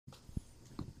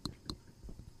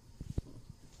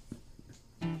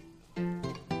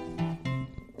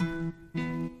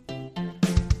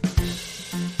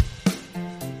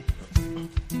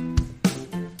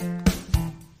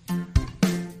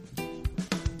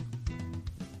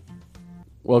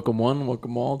Welcome one,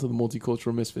 welcome all to the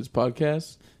Multicultural Misfits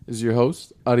podcast. This is your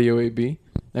host, Audio AB.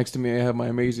 Next to me, I have my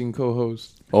amazing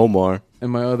co-host, Omar.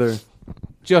 and my other,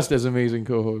 just as amazing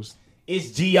co-host. It's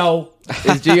Gio.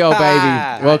 It's Gio,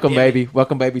 baby. Welcome, baby.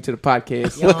 Welcome, baby, to the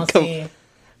podcast. You know what I'm saying?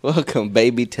 Welcome,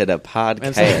 baby, to the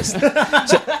podcast.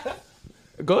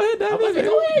 Go ahead, dive in. say,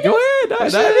 go ahead, Go ahead,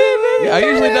 dive in, baby. I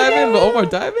usually dive in, but Omar,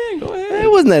 dive in. Go ahead. It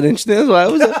wasn't that interesting. That's why I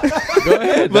was. Go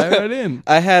ahead, dive right in.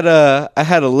 I had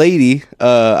a lady.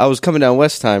 I was coming down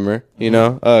Westheimer,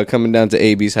 coming down to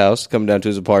AB's house, coming down to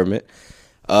his apartment.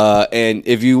 And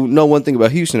if you know one thing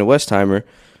about Houston and Westheimer,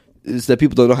 is that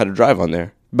people don't know how to drive on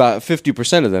there. About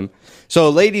 50% of them. So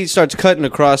a lady starts cutting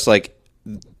across like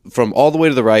from all the way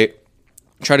to the right,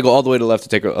 try to go all the way to the left to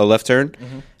take a left turn.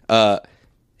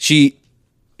 Mm-hmm.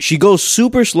 She goes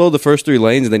super slow the first 3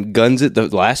 lanes and then guns it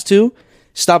the last 2.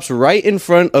 Stops right in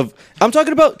front of... I'm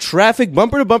talking about traffic,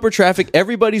 bumper-to-bumper traffic.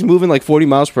 Everybody's moving like 40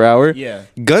 miles per hour. Yeah.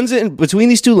 Guns it in between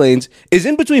these 2 lanes. Is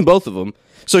in between both of them.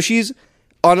 So she's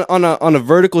on a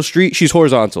vertical street. She's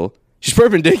horizontal. She's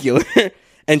perpendicular.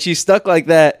 And she's stuck like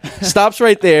that. Stops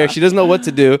right there. She doesn't know what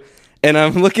to do. And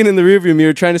I'm looking in the rearview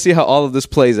mirror trying to see how all of this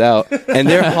plays out. And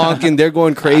they're honking. They're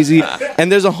going crazy.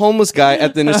 And there's a homeless guy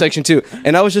at the intersection, too.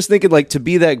 And I was just thinking, like, to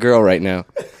be that girl right now.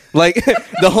 Like,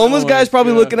 the homeless guy's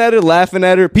probably looking at her, laughing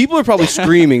at her. People are probably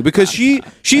screaming because she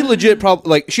legit probably,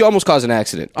 like, she almost caused an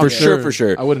accident. For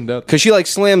sure. I wouldn't doubt that. Because she, like,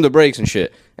 slammed the brakes and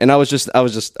shit. And I was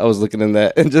looking in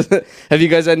that. And just, have you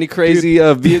guys had any crazy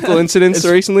vehicle incidents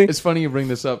recently? It's funny you bring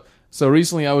this up. So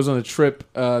recently I was on a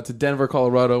trip to Denver,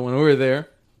 Colorado. When we were there,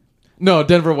 no,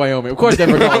 Denver, Wyoming. Of course,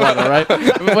 Denver, Colorado, right?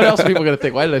 What else are people going to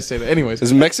think? Why did I say that? Anyways.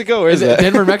 Is it Mexico or is it that?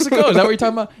 Denver, Mexico? Is that what you're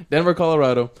talking about? Denver,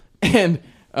 Colorado. And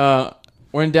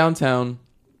we're in downtown.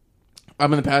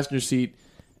 I'm in the passenger seat.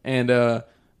 And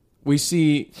we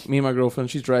see me and my girlfriend.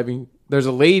 She's driving. There's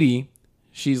a lady.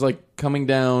 She's like coming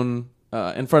down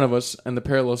in front of us in the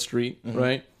parallel street,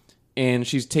 right? And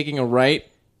she's taking a right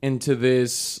into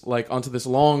this, like, onto this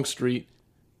long street.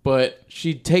 But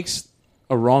she takes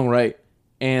a wrong right.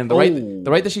 And the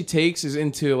right that she takes is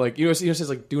into, like, it says,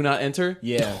 like, do not enter.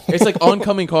 Yeah. It's like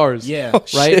oncoming cars. Yeah. Oh, right?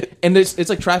 shit. And it's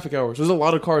like traffic hours. There's a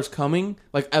lot of cars coming,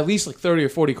 like at least like 30 or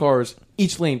 40 cars,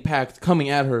 each lane packed, coming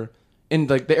at her. And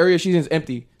like the area she's in is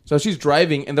empty. So she's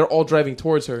driving and they're all driving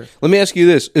towards her. Let me ask you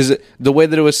this. Is it the way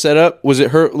that it was set up? Was it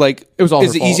her, like... It was all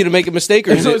Is her it easy fault. to make a mistake?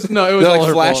 Or is it... No, it was they're, all like,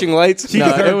 her flashing fault. lights? No,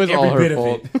 deserved it was all every her bit of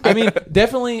fault. it. I mean,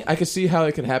 definitely, I could see how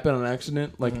it could happen on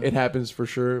accident. Like, it happens for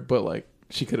sure, but, like,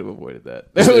 she could have avoided that.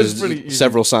 It was There's pretty easy.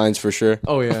 several signs for sure.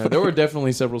 Oh, yeah. There were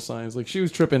definitely several signs. Like, she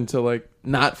was tripping to, like,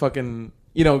 not fucking,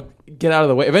 get out of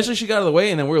the way. Eventually, she got out of the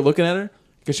way, and then we were looking at her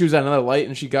because she was at another light,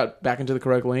 and she got back into the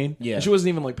correct lane. Yeah. And she wasn't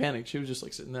even, like, panicked. She was just,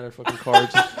 like, sitting at her fucking car,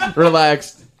 just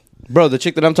relaxed. Bro, the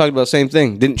chick that I'm talking about, same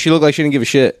thing. Didn't she look like she didn't give a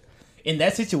shit? In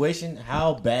that situation,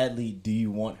 how badly do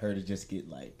you want her to just get,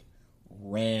 like,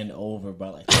 ran over by,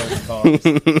 like, 30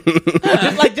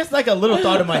 cars? just like a little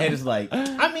thought in my head is like,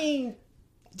 I mean,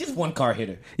 just one car hit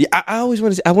her. Yeah, I always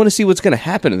want to see what's going to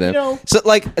happen to them. You know- So,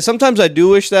 like, sometimes I do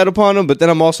wish that upon them, but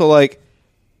then I'm also like,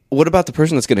 what about the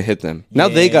person that's going to hit them? Now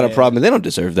they got a Yeah. problem and they don't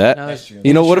deserve that. Now That's true.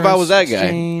 You know, what if I was that Insurance guy?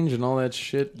 exchange and all that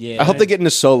shit. Yeah. I hope they get in a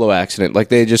solo accident. Like,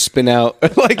 they just spin out,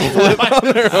 like, flip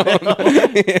on their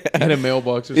own. Hit a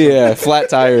mailbox or something. Yeah, flat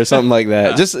tire or something like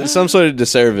that. Just some sort of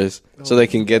disservice so they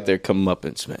can get their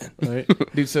comeuppance, man.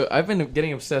 Right? Dude, so I've been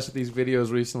getting obsessed with these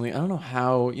videos recently. I don't know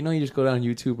how. You just go down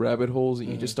YouTube rabbit holes and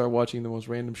you just start watching the most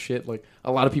random shit. Like,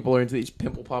 a lot of people are into these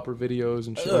pimple popper videos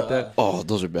and shit like that. Oh,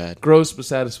 those are bad. Gross but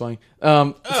satisfying.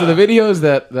 So the videos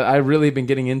that I've really been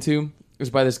getting into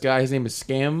is by this guy. His name is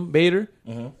Scam Baiter,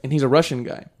 and he's a Russian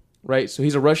guy, right? So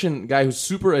he's a Russian guy who's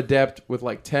super adept with,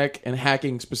 like, tech and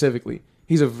hacking specifically.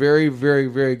 He's a very, very,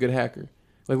 very good hacker.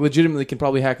 Like, legitimately can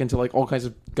probably hack into, like, all kinds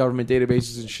of government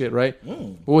databases and shit, right?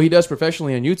 But what he does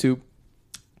professionally on YouTube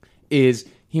is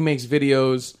he makes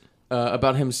videos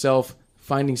about himself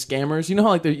finding scammers. You know how,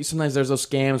 like, sometimes there's those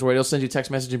scams where they'll send you a text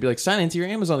message and be like, sign into your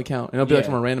Amazon account. And it'll be like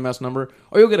from a random ass number.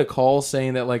 Or you'll get a call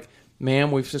saying that, like,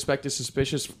 ma'am, we've suspected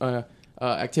suspicious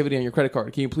activity on your credit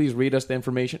card. Can you please read us the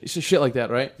information? It's just shit like that,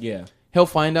 right? Yeah. He'll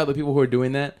find out the people who are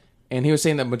doing that. And he was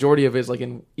saying that majority of it is, like,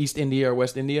 in East India or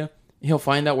West India. He'll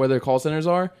find out where their call centers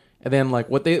are. And then, like,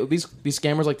 what these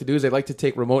scammers like to do is they like to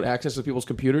take remote access to people's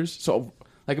computers. So,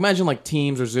 like, imagine, like,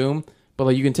 Teams or Zoom. But,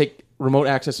 like, you can take remote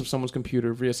access of someone's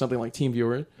computer via something like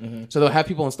TeamViewer. So they'll have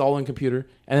people install on a computer.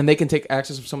 And then they can take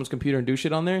access of someone's computer and do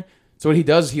shit on there. So what he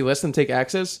does is he lets them take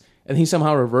access. And he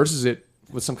somehow reverses it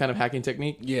with some kind of hacking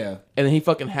technique. Yeah. And then he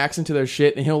fucking hacks into their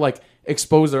shit, and he'll like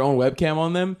expose their own webcam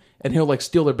on them, and he'll like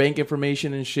steal their bank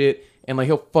information and shit, and like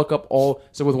he'll fuck up all.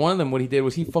 So with one of them, what he did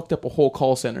was he fucked up a whole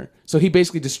call center. So he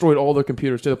basically destroyed all their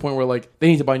computers to the point where like they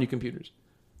need to buy new computers.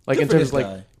 Like Good in for terms of this like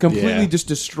guy. completely Yeah. just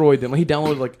destroyed them. Like he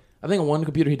downloaded like I think on one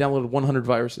computer he downloaded 100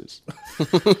 viruses.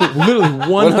 Literally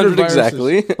 100 viruses.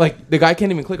 exactly. Like the guy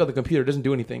can't even click on the computer, it doesn't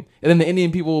do anything. And then the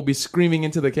Indian people will be screaming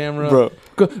into the camera, Bro.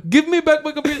 Give me back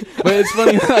my computer." But it's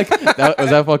funny, like was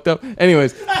that fucked up?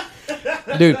 Anyways,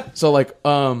 dude. So like,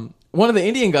 one of the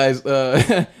Indian guys,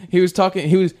 he was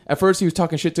talking. At first he was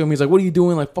talking shit to him. He's like, "What are you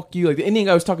doing? Like, fuck you!" Like the Indian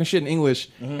guy was talking shit in English,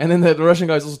 and then the Russian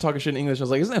guy was also talking shit in English. I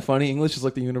was like, "Isn't that funny? English is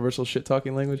like the universal shit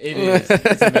talking language." It is.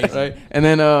 It's amazing. Right? And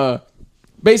then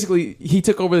basically he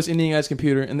took over this Indian guy's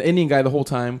computer, and the Indian guy the whole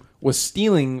time was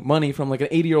stealing money from like an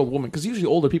 80-year-old woman, because usually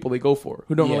older people they go for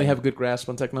who don't really Yeah. have a good grasp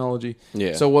on technology.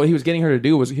 Yeah. So what he was getting her to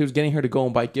do was he was getting her to go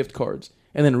and buy gift cards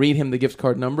and then read him the gift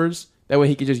card numbers. That way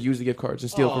he could just use the gift cards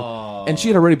and steal from. And she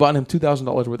had already bought him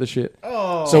 $2,000 worth of shit.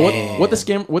 Oh. So what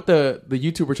the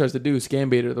YouTuber tries to do, Scam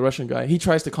Baiter, the Russian guy, he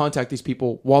tries to contact these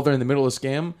people while they're in the middle of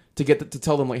scam to get to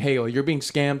tell them like, "Hey, like, you're being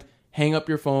scammed. Hang up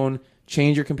your phone,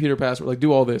 change your computer password, like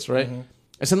do all this, right?"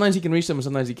 And sometimes he can reach them, and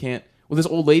sometimes he can't. With this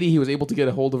old lady, he was able to get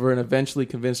a hold of her and eventually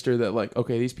convinced her that like,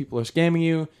 okay, these people are scamming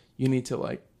you. You need to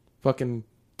like fucking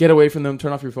get away from them,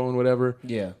 turn off your phone, whatever.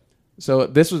 Yeah. So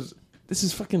this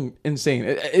is fucking insane.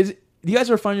 Do you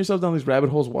guys ever find yourselves down these rabbit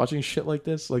holes watching shit like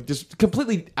this? Like just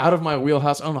completely out of my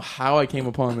wheelhouse. I don't know how I came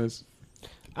upon this.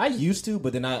 I used to,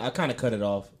 but then I kind of cut it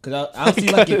off because I'll see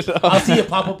like I'll see it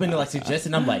pop up in the like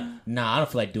suggestion. I'm like, nah, I don't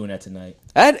feel like doing that tonight.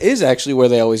 That is actually where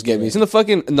they always get me. It's in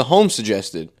the home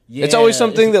suggested. It's Yeah, always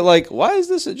something it's- that like, why is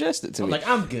this suggested to I'm me? like,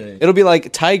 I'm good. It'll be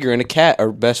like Tiger and a cat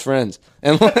are best friends,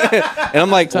 and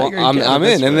I'm like, well, Tiger and cat are I'm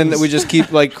best in, and then friends. we just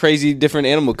keep like crazy different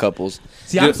animal couples.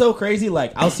 See, I'm so crazy.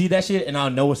 Like, I'll see that shit and I'll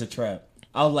know it's a trap.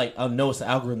 I'll know it's the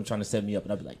algorithm trying to set me up,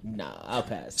 and I'll be like, nah, I'll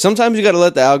pass. Sometimes you got to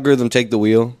let the algorithm take the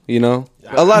wheel. You know,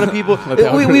 a lot of people. Let the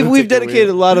algorithm we've take the dedicated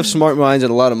a lot of smart minds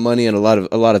and a lot of money and a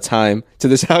lot of time to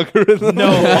this algorithm.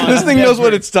 No, this thing knows what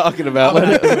never. it's talking about.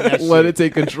 Let it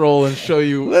take control and show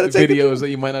you Let it take videos that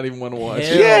you might not even want to watch.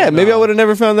 Hell Yeah, maybe no. I would have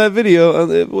never found that video if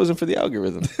it wasn't for the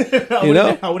algorithm. You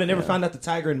know? I would have never found out the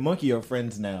tiger and monkey are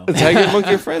friends now. Tiger and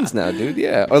monkey are friends now, dude.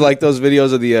 Yeah, or like those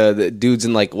videos of the dudes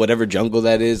in like whatever jungle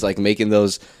that is, like making those.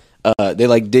 They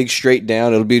like dig straight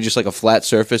down. It'll be just like a flat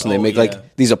surface, and they Oh, make yeah.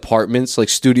 like these apartments, like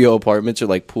studio apartments or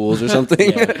like pools or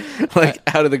something, Yeah. like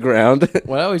out of the ground.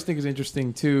 What I always think is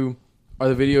interesting too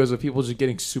are the videos of people just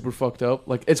getting super fucked up.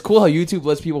 Like it's cool how YouTube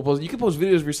lets people post. You can post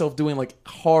videos of yourself doing like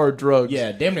hard drugs.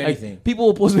 Yeah, damn near Like, anything. people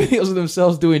will post videos of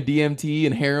themselves doing DMT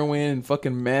and heroin and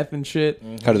fucking meth and shit.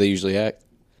 How do they usually act?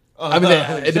 I mean,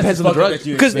 it depends on the drug.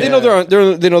 Because they know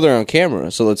they know they're on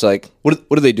camera, so it's like, what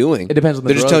are they doing? It depends on the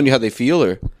They're just drug. telling you how they feel,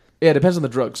 or Yeah, it depends on the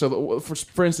drug. So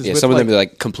for instance, yeah, with, some of like, them are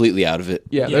like completely out of it.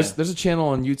 Yeah, Yeah. there's a channel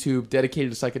on YouTube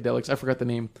dedicated to psychedelics. I forgot the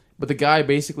name, but the guy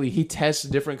basically he tests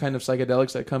different kind of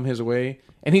psychedelics that come his way,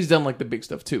 and he's done like the big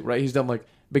stuff too, right? He's done like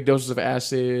big doses of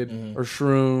acid or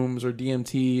shrooms or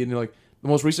DMT, and like the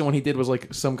most recent one he did was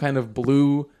like some kind of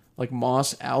blue like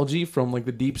moss algae from like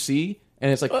the deep sea,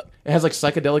 and it's like it has like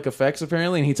psychedelic effects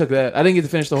apparently, and he took that. I didn't get to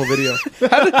finish the whole video.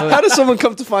 How does someone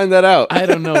come to find that out? I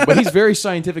don't know, but he's very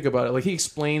scientific about it. Like he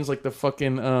explains like the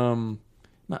fucking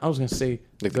I was gonna say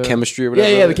Like the chemistry or whatever?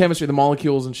 Yeah, the chemistry, the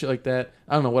molecules and shit like that.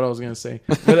 I don't know what I was gonna say,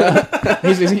 but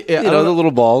You know, the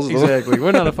little balls. Exactly.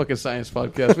 We're not a fucking science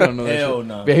podcast. We don't know that Hell shit.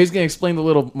 no. But yeah, he's gonna explain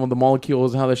the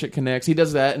molecules and how that shit connects. He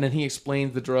does that, and then he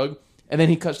explains the drug, and then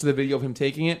he cuts to the video of him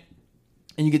taking it,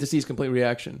 and you get to see his complete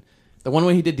reaction. The one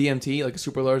when he did DMT, like a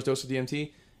super large dose of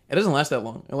DMT, it doesn't last that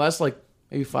long. It lasts like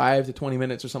maybe 5 to 20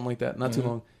 minutes or something like that. Not too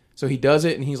long. So he does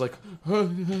it, and he's like,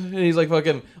 and he's like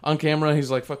fucking on camera.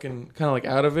 He's like fucking kind of like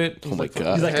out of it. He's my like,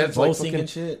 God. He's like his head's convulsing fucking- and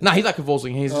shit. Nah, he's not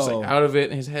convulsing. He's just Oh. like out of it,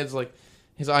 and his head's like,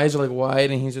 his eyes are like wide,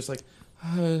 and he's just like,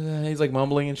 he's like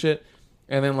mumbling and shit.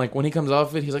 And then like when he comes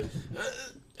off it, he's like,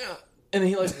 and then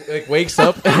he like wakes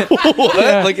up. What?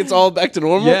 Yeah. Like it's all back to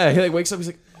normal? Yeah, he like wakes up. He's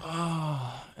like,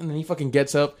 oh, and then he fucking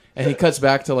gets up, and he cuts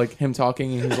back to like him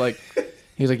talking, and he's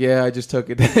like, yeah, I just took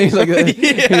it. he's like,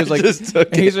 he was like, just took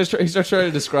and he starts trying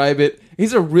to describe it.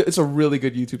 It's a really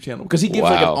good YouTube channel because he gives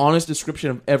like an Wow. honest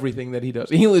description of everything that he does.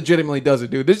 He legitimately does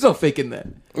it, dude. There's no faking that.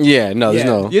 Yeah, no, there's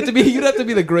Yeah. no. You'd have to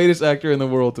be the greatest actor in the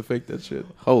world to fake that shit.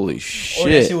 Holy Or that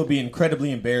shit. shit would be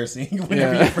incredibly embarrassing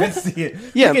whenever Yeah. your friends see it.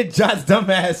 Yeah. Look at John's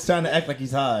dumbass trying to act like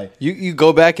he's high. You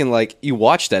go back and like you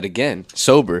watch that again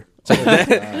sober. It's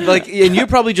like, like, and you're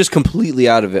probably just completely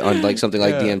out of it on like something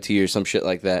like Yeah. DMT or some shit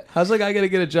like that. How's that guy gonna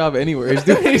get a job anywhere? He's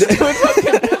doing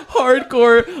fucking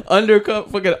hardcore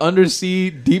undersea,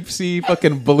 deep sea,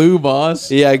 fucking blue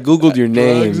boss. Yeah, I googled your Drugs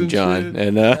name, and John, shit.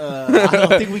 and I don't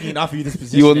think we can offer you this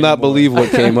position. you will not anymore. believe what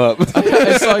came up.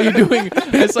 I saw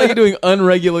you doing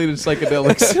unregulated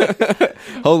psychedelics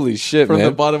Holy shit, from the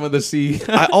man! bottom of the sea.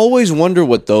 I always wonder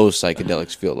what those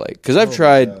psychedelics feel like because I've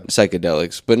tried God.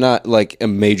 psychedelics, but not like a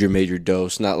major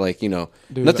dose, not like Dude,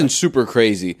 nothing super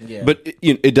crazy. Yeah. But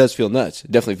it does feel nuts.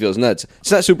 It definitely feels nuts.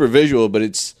 It's not super visual, but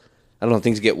it's I don't know.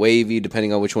 Things get wavy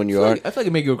depending on which one you are. I feel like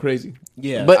it make you go crazy.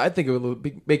 Yeah. But I think it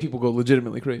would make people go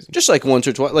legitimately crazy. Just like once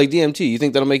or twice, like DMT. You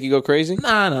think that'll make you go crazy?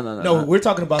 No. No, we're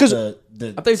talking about 'Cause- the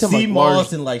I thought you were talking sea about moss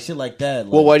large- and like shit like that.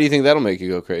 Like, Well, why do you think that'll make you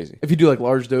go crazy? If you do like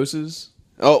large doses,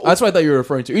 Oh, that's what I thought you were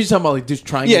referring to. You're just talking about like just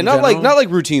trying. yeah, it in not general? like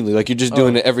routinely, like you're just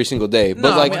doing it every single day. But No,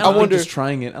 like mean, I don't think wonder. just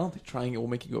trying it. I don't think trying it will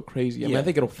make you go crazy. I mean, Yeah. I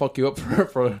think it'll fuck you up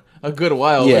for a good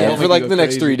while. but it Yeah, won't for make like you the go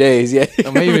next crazy. 3 days. Yeah,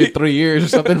 Or maybe 3 years or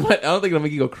something. But I don't think it'll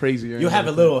make you go crazy. Or you'll have a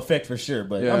anything. little effect for sure,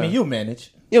 but Yeah. I mean, you'll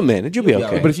manage. you'll manage. You'll be You'll be okay.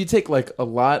 alright. But if you take like a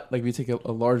lot, like if you take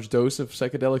a large dose of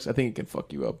psychedelics, I think it can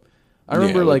fuck you up. I Yeah,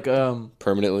 remember like- like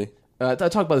Permanently. I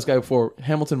talked about this guy before,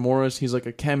 Hamilton Morris. He's like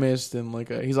a chemist and like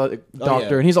he's like a Oh, doctor,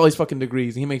 yeah. and he's all these fucking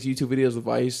degrees. And he makes YouTube videos with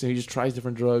Vice, and he just tries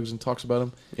different drugs and talks about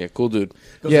them. Yeah, cool dude.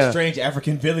 Goes Yeah. to strange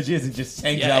African villages and just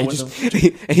hangs Yeah, out he with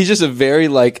them. He's just a very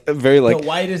The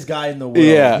whitest guy in the world.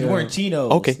 Yeah. He's wearing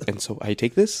chinos. okay, and so I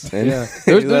take this. And Yeah.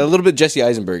 a little bit Jesse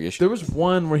Eisenbergish. There was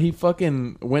one where he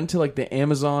fucking went to like the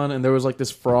Amazon, and there was like this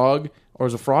frog, or it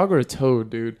was a frog or a toad,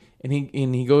 dude. And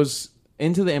he goes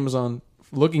into the Amazon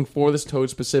looking for this toad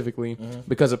specifically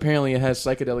because apparently it has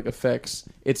psychedelic effects.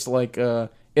 It's like it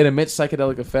emits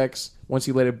psychedelic effects once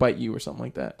you let it bite you or something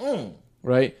like that.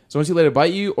 Right? So once you let it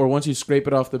bite you or once you scrape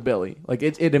it off the belly. Like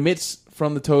it emits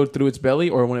from the toad through its belly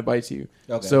or when it bites you.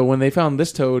 Okay. So when they found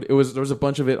this toad, there was a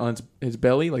bunch of it on his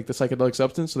belly, like the psychedelic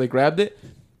substance. So they grabbed it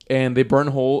and they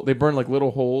burned like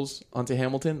little holes onto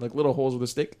Hamilton, like little holes with a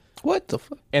stick. What the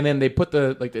fuck? And then they put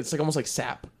it's like almost like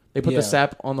sap. They put Yeah. the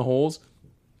sap on the holes.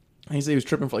 And he said he was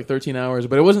tripping for like 13 hours,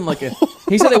 but it wasn't like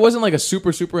he said it wasn't like a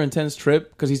super, super intense trip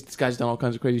because this guy's done all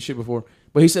kinds of crazy shit before.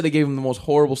 But he said they gave him the most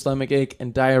horrible stomach ache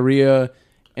and diarrhea.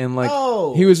 And like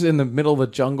Oh. he was in the middle of the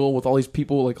jungle with all these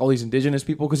people, like all these indigenous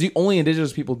people, because only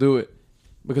indigenous people do it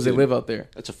because they live out there.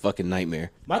 That's a fucking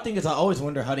nightmare. My thing is, I always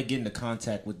wonder how they get into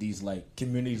contact with these like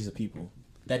communities of people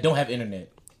that don't have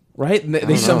internet. Right? And they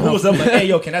They somehow pulls up like, "Hey,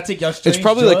 yo, can I take y'all strange It's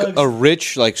probably drugs?" like a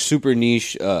rich, like super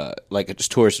niche, like a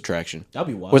just tourist attraction. That'd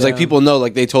be wild. Where it's like Yeah. people know,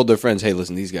 like they told their friends, "Hey,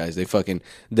 listen, these guys,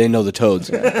 they know the toads.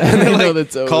 and they they know like, the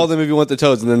toads. call them if you want the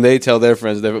toads, and then they tell their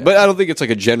friends. But I don't think it's like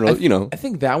a general, I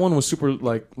think that one was super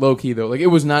like low key though. Like it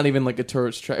was not even like a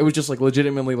tourist trap. It was just like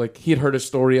legitimately like he had heard a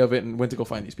story of it and went to go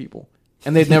find these people.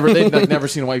 And they'd like, never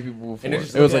seen white people before. and they're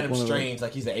just It was looking like at him one of strange,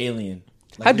 like he's an alien.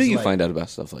 Like, How do he's you like- find out about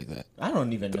stuff like that? I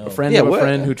don't even know. a friend Yeah, of a what-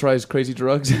 friend who tries crazy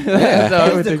drugs. That's how I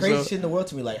That's would the think craziest so. shit in the world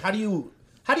to me. Like, how do you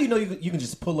know you can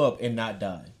just pull up and not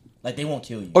die? Like they won't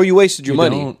kill you. Or you wasted your You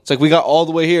money. don't. It's like we got all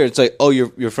the way here. It's like, oh,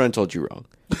 your friend told you wrong.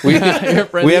 We, Your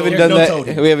friend- we haven't There's done no that. toad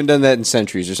here. We haven't done that in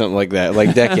centuries or something like that,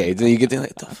 like decades. And you get there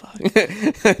like, the fuck?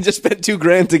 I just spent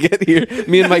 $2,000 to get here.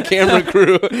 Me and my camera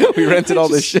crew, we rented all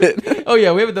this shit. Oh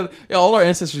yeah, we haven't done. Yeah, all our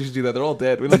ancestors used to do that. They're all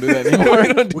dead. We don't do that anymore.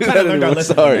 we don't do We that kinda learned our anymore.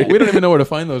 lesson Sorry. from that. We don't even know where to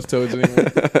find those toads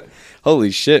anymore.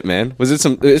 Holy shit, man! Was it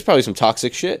some? It's probably some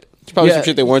toxic shit. It's probably Yeah. some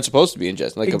shit they weren't supposed to be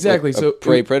ingesting, like Exactly, a so-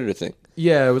 prey predator thing.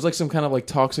 Yeah, it was like some kind of like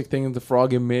toxic thing that the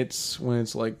frog emits when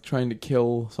it's like trying to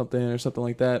kill something or something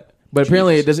like that. But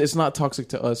apparently it does. It's not toxic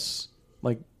to us,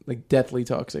 like deathly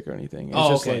toxic or anything. It's Oh,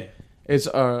 just okay. like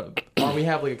it's we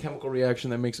have like a chemical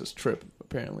reaction that makes us trip.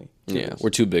 Apparently, Yeah, we're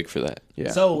too big for that.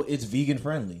 yeah. So it's vegan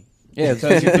friendly. yeah,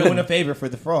 Because you're doing a favor for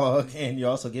the frog and you're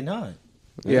also getting high.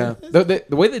 yeah. The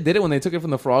way they did it when they took it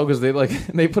from the frog was they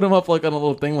they put him up like on a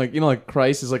little thing like like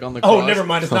Christ is like on the cross. Oh, never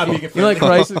mind. It's not vegan You know,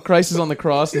 friendly. like Christ is on the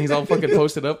cross and he's all fucking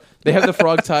posted up. They have the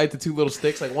frog tied to two little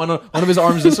sticks, like one of his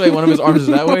arms this way, one of his arms is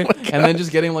that way, and then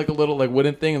just getting like a little like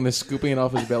wooden thing and they're scooping it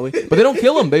off his belly. But they don't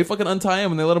kill him; they fucking untie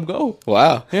him and they let him go.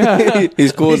 Wow. Yeah.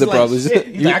 He's cool with He's it, like, probably. shit.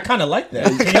 He's like, I kind of like that.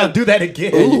 Can y'all do that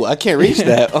again? Ooh, I can't reach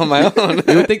that on my own.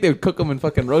 You would think they would cook him and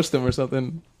fucking roast him or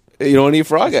something. You don't eat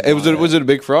frog? Was it a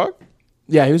big frog?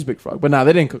 Yeah, he was a big frog, but nah,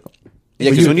 they didn't cook him. Yeah,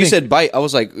 But because when would you think- said bite, I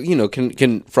was like,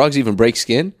 can frogs even break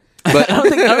skin? But I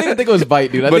don't even think it was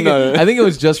bite, dude. I But think no. I think it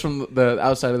was just from the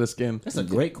outside of the skin. That's a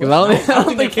great 'Cause question. I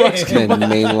don't think frogs can. man,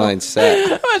 mainline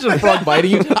sap. Imagine a frog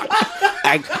biting you.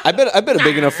 I bet a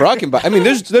big enough frog can bite. I mean,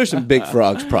 there's some big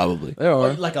frogs probably. There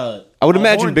are. Like a. I would a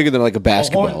imagine horned- bigger than like a A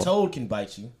basketball. horned toad can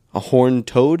bite you. A horned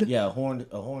toad? Yeah, a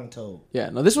horned toad. Yeah,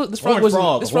 no, this frog Horned wasn't.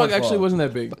 frog, This a frog horned actually frog. wasn't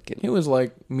that big. He was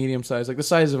like medium sized, like the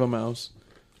size of a mouse.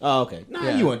 Oh, okay. Nah,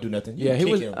 Yeah. you wouldn't do nothing. You Yeah, he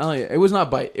kick was. him. It was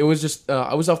not bite. It was just.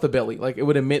 I was off the belly. Like it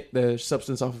would emit the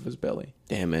substance off of his belly.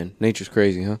 Damn, man, nature's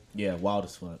crazy, huh? Yeah, wild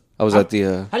as fuck. I was at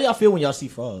the How do y'all feel when y'all see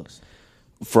frogs?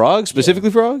 frogs, specifically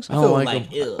frogs. I don't feel like, like,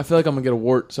 them. ew. I feel like I'm gonna get a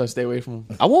wart, so I stay away from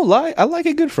them. I won't lie, I like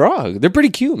a good frog. They're pretty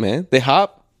cute, man. They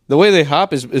hop. The way they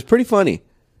hop is pretty funny.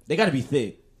 They got to be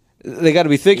thick. They got to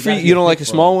be thick for you. gotta be You don't thick like a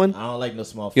frog. small one. I don't like no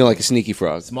small frog. You don't like a sneaky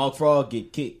frog. Small frog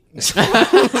get kicked.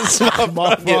 Small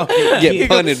frog Get kicked.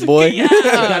 punted, boy. It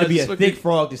gotta be a Fucking thick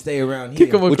frog to stay around here.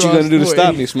 Kick 'em What you gonna do to Boy.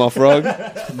 stop me, small frog? My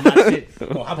shit.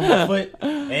 Gonna hop on my foot. It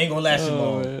ain't gonna last too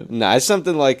long. man. Nah, it's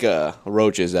something like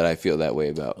roaches that I feel that way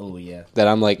about. Oh yeah. That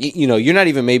I'm like, you know, you're not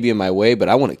even maybe in my way, but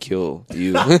I want to kill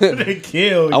you. I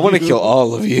Kill. want to you. kill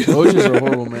all of you. Roaches are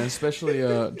horrible, man. Especially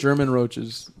German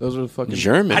roaches. Those are the fucking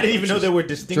German. I didn't even know there were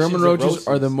distinctions. German of roaches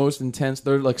are the most intense.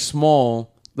 They're like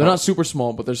small. They're not super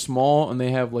small, but they're small and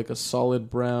they have like a solid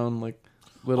brown like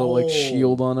little like Oh.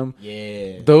 shield on them.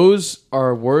 Yeah. Those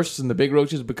are worse than the big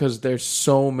roaches because there's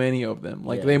so many of them.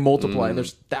 Like Yeah. they multiply.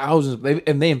 There's thousands,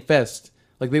 and they infest.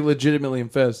 Like they legitimately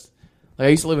infest. Like I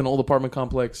used to live in an old apartment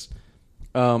complex.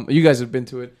 You guys have been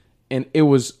to it, and it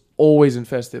was always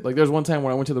infested. Like there was one time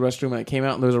when I went to the restroom and I came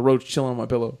out and there was a roach chilling on my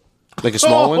pillow. Like a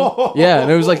small one? Yeah,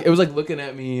 and it was like looking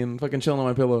at me and fucking chilling on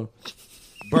my pillow.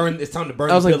 Burn. It's time to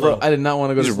burn. I was the like, pillow. bro, I did not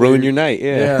want to go to Just sleep. ruin your night.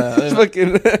 Yeah. Yeah.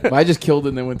 Fucking. But I just killed it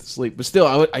and then went to sleep. But still,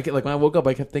 I could, like when I woke up,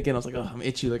 I kept thinking, I was like, oh, I'm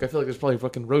itchy. Like I feel like there's probably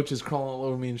fucking roaches crawling all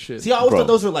over me and shit. See, I always Bro. thought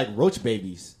those were like roach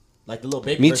babies, like the little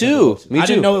baby. Me version of too. roach. Me I too.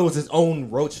 didn't know it was his own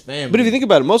roach family. But if you think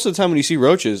about it, most of the time when you see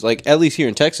roaches, like at least here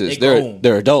in Texas, They grown.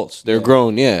 they're adults. They're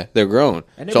grown. Yeah, they're grown.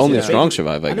 I never So only seen the a strong baby-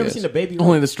 survive, I I've never guess. seen a baby.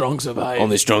 Only the strong survive.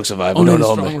 Only strong survive. Only No, the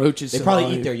no, strong man. roaches They survive.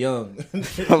 probably eat their young.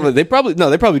 They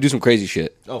probably do some crazy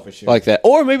shit Oh, for sure. like that.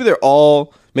 Or maybe they're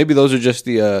all. Maybe those are just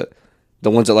the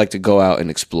ones that like to go out and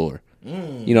explore.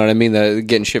 You know what I mean? That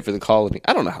getting shit for the colony.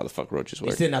 I don't know how the fuck roaches they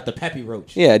work. send out the peppy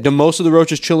roach. Yeah, do most of the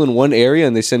roaches chill in one area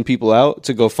and they send people out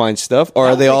to go find stuff, or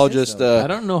That are they would make all sense, just though. I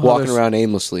don't know how walking they're- around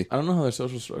aimlessly? I don't know how their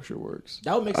social structure works.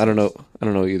 That would make. I don't know. I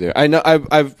don't know either. I know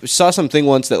I've saw something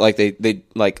once that like they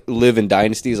like live in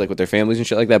dynasties like with their families and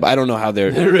shit like that. But I don't know how they're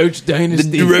The roach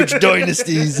dynasty. the roach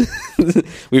dynasties.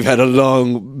 We've had a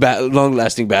long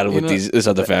lasting battle with You know, this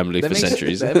other family That for makes-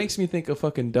 centuries. That makes me think of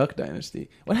fucking Duck Dynasty.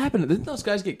 What happened? Didn't those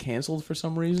guys get canceled for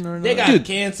some reason or They another? got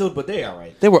canceled, but they all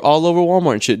right. They were all over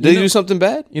Walmart and shit. Did You they know- do something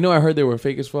bad? You know, I heard they were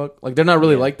fake as fuck. Like they're not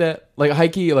really like that. Like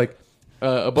Heike, like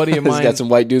a buddy of He's mine. got some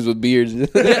white dudes with beards.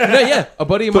 yeah, a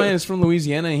buddy of mine is from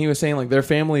Louisiana, and he was saying like their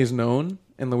family is known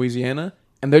in Louisiana,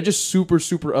 and they're just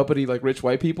super uppity, like rich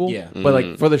white people. Yeah. but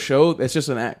like for the show, it's just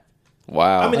an act.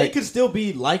 Wow. I mean, they Like- could still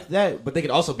be like that, but they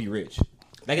could also be rich.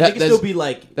 Like That- they could still be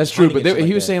like. That's true, hunting but and shit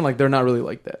he like was that. saying like they're not really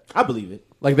like that. I believe it.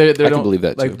 Like they I can don't believe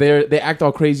that, like too. they act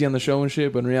all crazy on the show and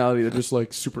shit, but in reality they're just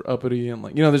like super uppity and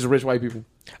like there's rich white people.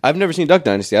 I've never seen Duck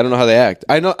Dynasty. I don't know how they act.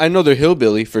 I know they're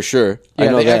hillbilly for sure. Yeah, I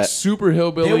know they that. act super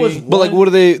hillbilly. There was But like, one- what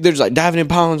are they? They're just like diving in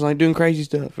ponds, like doing crazy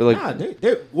stuff. Or like, Nah,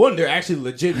 they're actually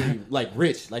legitimately like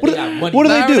rich. Like What they got money. what do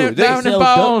they Down do? in- down in sell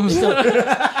bones.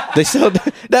 they sell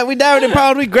that we diving in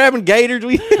ponds, we grabbing gators,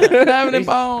 we. Diving in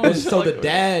bones. So the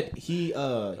dad, he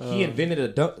invented a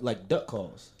duck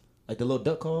calls, like the little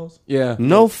duck calls. Yeah.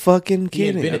 No fucking He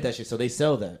kidding. invented that shit, so they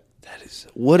sell that.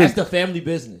 What That's is the family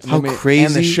business. How And the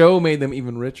crazy. show made them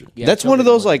even richer. Yeah, That's show one of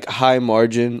me those more. like high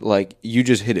margin, like you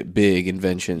just hit it big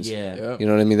inventions. Yeah. Yeah. You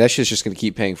know what I mean? That shit's just gonna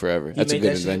keep paying forever. He That's a made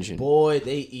good that shit. invention. Boy,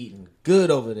 they eating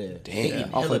good over there. They Damn.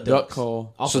 eating Off hella a duck ducks.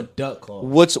 call. Off a duck call.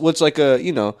 What's like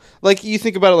a like you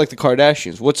think about it like the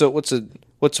Kardashians.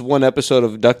 What's one episode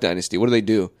of Duck Dynasty? What do they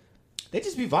do? They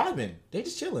just be vibing. They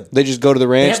just chilling. They just go to the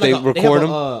ranch. They, have, like, record have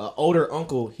them. older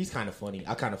uncle. He's kind of funny.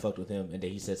 I kind of fucked with him, and then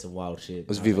he said some wild shit. It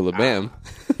was Viva La Bam.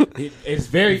 It's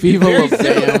very Viva very La Bam.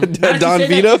 similar. Now that you Don say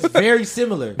that, Vito? it's very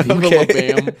similar. Viva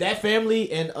Okay. La Bam. That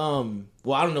family and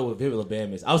well, I don't know what Viva La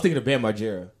Bam is. I was thinking of Bam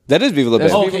Margera. That is Viva La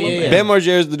That's Bam. Viva La Okay, yeah, Bam. yeah. Bam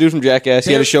Margera is the dude from Jackass.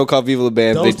 He had a They're- show called Viva La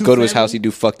Bam. They those two go to his house. families- He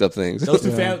do fucked up things. Those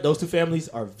two families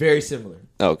are very similar.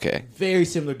 Okay. Very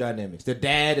similar dynamics. The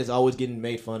dad is always getting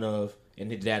made fun of, and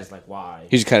the dad is like, "Why?"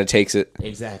 He just kind of takes it.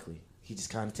 Exactly. He just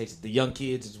kind of takes it. The young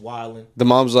kids is wilding, The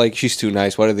mom's like, she's too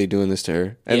nice. Why are they doing this to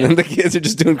her? And Yeah. then the kids are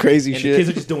just doing crazy and shit. the kids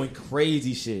are just doing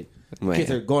crazy shit. Man.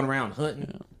 Kids are going around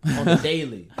hunting on the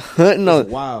daily. Hunting It's on.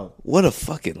 wild. What a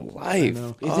fucking life.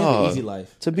 know. It's Oh, an easy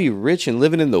life. To be rich and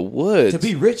living in the woods. To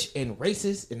be rich and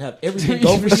racist and have everything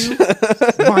go for you.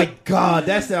 My God,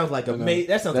 that sounds like amazing.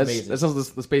 That sounds amazing.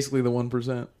 That's basically the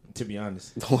 1%. To be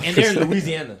honest, 1%. and they're in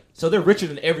Louisiana, so they're richer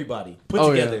than everybody put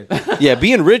Oh, yeah. together. Yeah,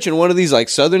 being rich in one of these like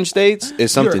southern states is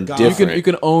something god. You different.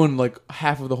 can own like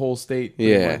half of the whole state.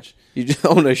 pretty Yeah. much. You just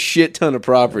own a shit ton of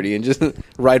property and just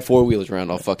ride 4-wheelers around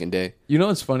all fucking day. You know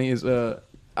what's funny is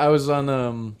I was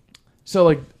on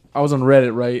I was on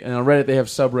Reddit, right? And on Reddit they have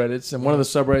subreddits, and one of the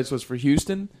subreddits was for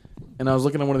Houston. And I was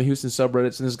looking at one of the Houston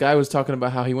subreddits, and this guy was talking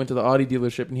about how he went to the Audi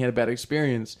dealership and he had a bad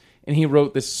experience. And he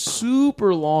wrote this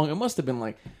super long. It must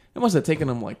have taken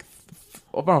him like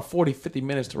about 40, 50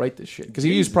 minutes to write this shit because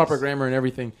he used proper grammar and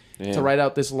everything to write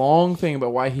out this long thing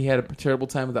about why he had a terrible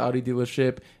time at the Audi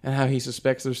dealership and how he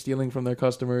suspects they're stealing from their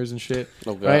customers and shit.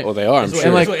 Oh god, right? Well they are. I'm sure.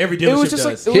 And like That's what every dealership it was just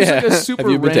does. like it was like a super.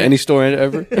 Have you been rant. to any store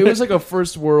ever? It was like a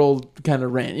first world kind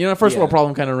of rant, first world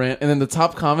problem kind of rant, and then the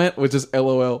top comment was just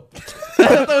LOL.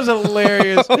 That was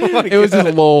hilarious. It was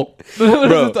just lol.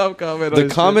 Bro, the top comment. The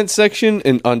comment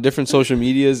section on different social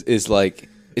medias is like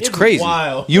it's crazy.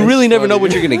 Wild. You really never know funny.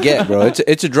 what you're gonna get, bro.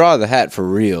 It's a draw of the hat for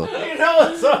real. You know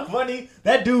what's so funny?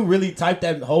 That dude really typed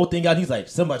that whole thing out. He's like,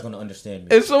 somebody's going to understand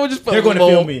me. And someone just put They're going to lol.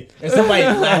 feel me. And somebody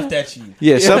laughed at you.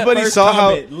 Yeah, somebody First saw how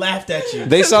comment, laughed at you.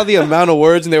 they saw the amount of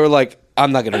words and they were like,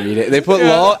 I'm not gonna read it. They put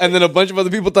lol, and then a bunch of other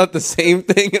people thought the same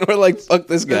thing and were like, fuck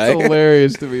this guy. That's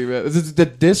hilarious to me, man. The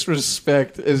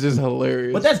disrespect is just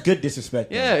hilarious. But that's good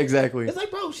disrespect. yeah, exactly. It's like,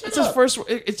 bro, shut It's up. his first.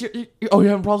 It's your. Oh, you're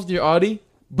having problems with your Audi?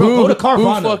 Bro, Boo, go to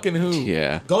Carvana. Boo fucking who?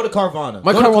 Yeah. Go to Carvana.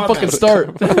 My Go car to won't CarMax. fucking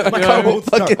start. My car won't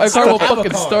start. My car won't I have a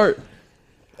fucking car. start.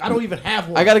 I don't even have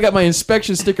one. I gotta get my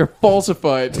inspection sticker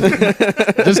falsified.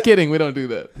 Just kidding. We don't do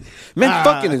that. Man,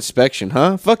 fucking inspection,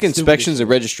 huh? Fuck inspections and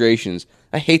registrations.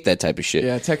 I hate that type of shit.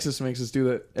 Yeah, Texas makes us do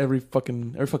that every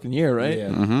fucking year, right?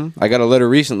 Yeah. I got a letter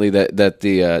recently that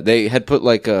they had put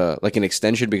like an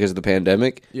extension because of the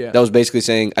pandemic. Yeah. That was basically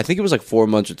saying I think it was like 4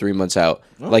 months or 3 months out.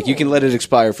 Like you can let it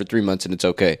expire for 3 months and it's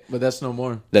okay. But that's no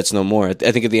more. That's no more. I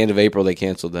think at the end of April they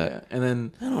canceled that. Yeah. And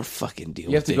then I don't fucking deal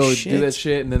you have with to this go shit. do that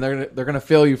shit, and then they're gonna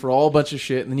fail you for a whole bunch of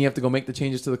shit, and then you have to go make the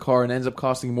changes to the car, and it ends up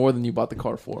costing more than you bought the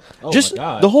car for. Oh Just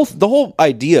my God. the whole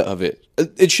idea of it.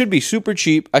 It should be super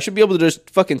cheap. I should be able to just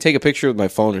fucking take a picture with my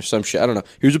phone or some shit. I don't know.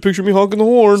 Here's a picture of me honking the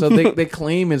horn. So they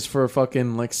claim it's for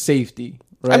fucking like safety.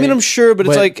 Right? I mean, I'm sure, but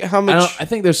it's like how much. I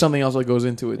think there's something else that goes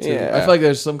into it too. Yeah. I feel like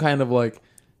there's some kind of like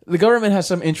the government has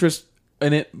some interest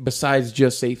in it besides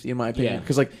just safety, in my opinion. Yeah.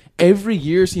 Because like every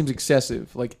year seems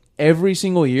excessive. Like every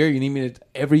single year, you need me to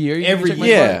every year. You need me to Every check my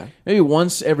year. car? Maybe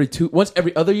once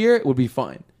every other year it would be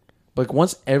fine. But like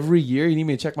once every year, you need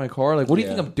me to check my car. Like, what do you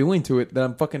Yeah. think I'm doing to it that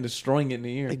I'm fucking destroying it in a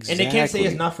year? And they can't say Exactly.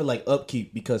 it's not for like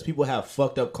upkeep because people have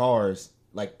fucked up cars,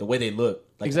 like the way they look.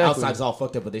 Like Exactly. the outside's all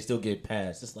fucked up, but they still get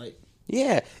passed. It's like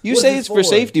Yeah, you What's say this it's for for?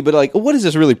 safety, but like, what is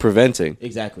this really preventing?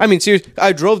 Exactly. I mean, seriously,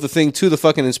 I drove the thing to the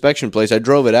fucking inspection place. I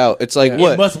drove it out. It's like, Yeah.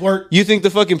 what? it must work. You think the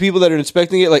fucking people that are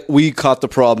inspecting it, like, we caught the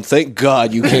problem. Thank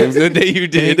God you came the day you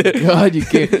did. Thank God you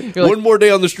can't. You're like, One more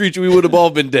day on the streets, we would have all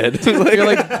been dead. you're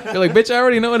like, bitch, I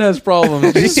already know it has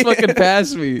problems. Just fucking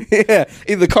pass me. yeah,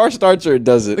 either the car starts or it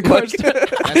doesn't. The car Like-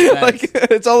 starts- That's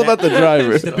like, it's all about the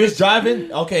driver. The bitch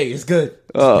driving, okay, it's good.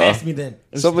 Just Uh-uh. pass me then.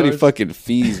 So many starts- fucking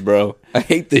fees, bro. I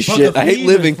hate this Fucking shit. I hate fees are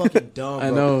living. Fucking dumb, I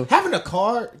bro. know. Having a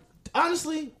car,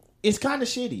 honestly, it's kind of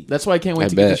shitty. That's why I can't wait I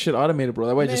to get bet. this shit automated, bro.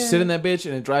 That way I just Man. sit in that bitch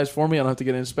and it drives for me. I don't have to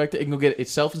get it inspected. It can go get it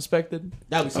self-inspected.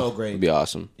 That'd be so great. It'd be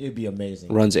awesome. It'd be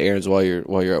amazing. Runs errands while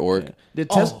you're at work.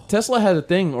 Tesla had a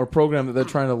thing or program that they're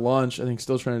trying to launch. I think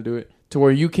still trying to do it to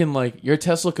where you can like your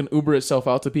Tesla can Uber itself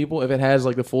out to people if it has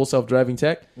like the full self-driving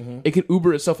tech. It can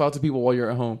Uber itself out to people while you're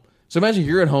at home. So imagine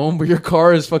you're at home, but your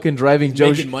car is fucking driving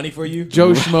Making money for you.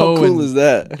 Joe How Schmo cool and is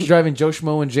that? driving Joe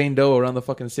Schmo and Jane Doe around the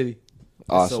fucking city,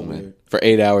 Awesome, so man. weird. For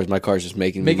 8 hours, my car's just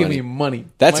making making money. me money.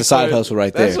 That's My a side car- hustle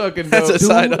right there. That's fucking That's dope. a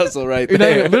side hustle right You're not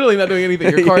there. even, literally not doing anything.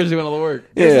 Your car's doing all the work.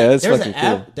 Yeah, that's There's fucking an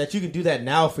app cool. that you can do that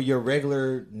now for your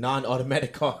regular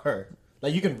non-automatic car.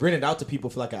 Like you can rent it out to people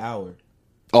for like an hour.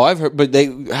 Oh, I've heard, but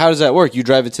how does that work? You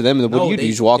drive it to them, and then what do you do?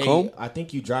 You just walk home? I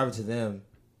think you drive it to them.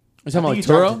 You talking about I like think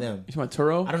you drive Turo? to them. You talking about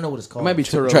Turo? I don't know what it's It called. might be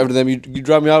Turo. Drive to them. You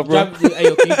drive me out, bro. Hey,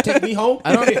 yo, can you take me home?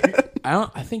 I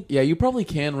don't. I think yeah, you probably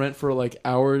can rent for like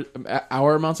hour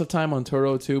amounts of time on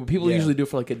Turo too. But people Yeah. usually do it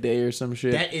for like a day or some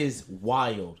shit. That is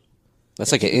wild.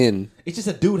 That's like an inn. It's just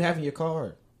a dude having your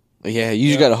car. Yeah, you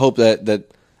just gotta hope that.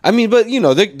 I mean, but you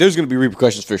know, there's gonna be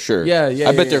repercussions for sure. Yeah, yeah,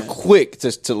 I bet yeah. they're quick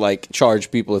to like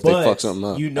charge people if they But fuck something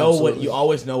up. you know Absolutely. you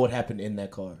always know what happened in that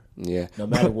car, Yeah. no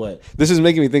matter what. This is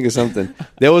making me think of something.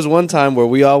 There was one time where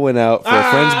we all went out for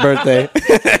a friend's birthday.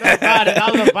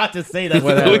 I was about to say that.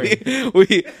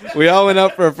 we all went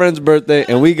out for a friend's birthday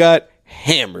and we got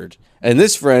hammered. And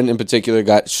this friend in particular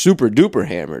got super duper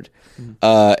hammered.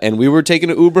 And we were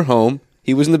taking an Uber home.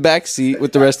 He was in the back seat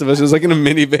with the rest of us. It was like in a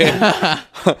minivan.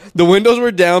 The windows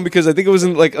were down because I think it was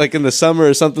in like in the summer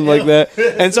or something like that.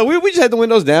 And so we just had the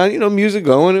windows down, music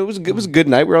going. It was a good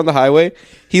night. We were on the highway.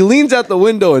 He leans out the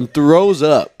window and throws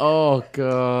up. Oh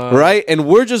god. Right? And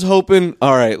we're just hoping,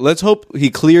 all right, let's hope he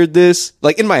cleared this.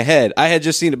 Like in my head, I had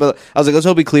just seen it, but I was like, let's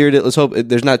hope he cleared it. Let's hope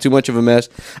there's not too much of a mess.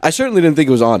 I certainly didn't think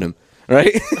it was on him.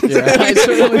 Right? Yeah, I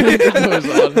certainly didn't think it was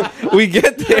on. We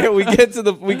get there. We get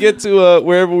to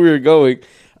wherever we were going.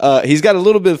 He's got a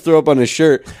little bit of throw up on his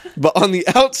shirt, but on the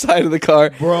outside of the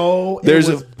car, Bro, there's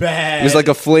it was bad. There's like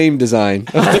a flame design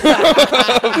coming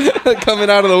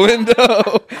out of the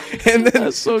window, and then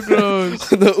That's so gross.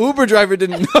 the Uber driver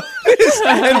didn't notice,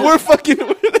 and we're fucking.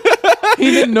 He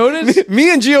didn't notice?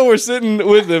 Me and Gio were sitting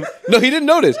with him. No, he didn't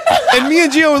notice. And me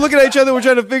and Gio were looking at each other. We're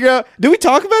trying to figure out. Did we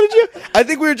talk about it, Gio? I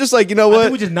think we were just like, you know I what?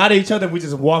 think we just nodded at each other and we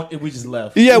just walked and we just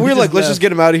left. Yeah, we were like, let's left. just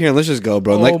get him out of here and let's just go,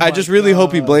 bro. And Oh like, I my just really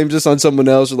hope he God. blames us on someone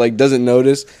else or like doesn't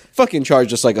notice. Fucking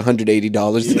charge us like $180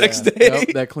 the next day. Yep,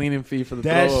 that cleaning fee for the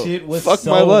That throw up. shit was Fuck so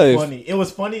my life. funny. It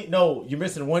was funny. No, you're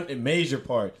missing one major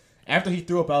part. After he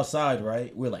threw up outside,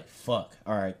 right? We're like, fuck.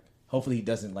 All right. Hopefully he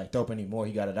doesn't like throw up anymore.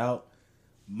 He got it out.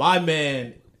 My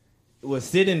man was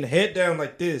sitting head down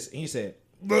like this, and he said,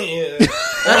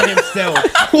 on himself.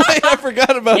 Wait, I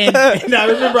forgot about that. And I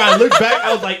remember I looked back,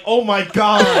 I was like, oh my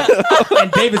God.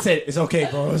 And David said, it's okay,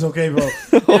 bro. It's okay, bro.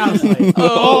 And I was like,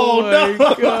 oh, my no.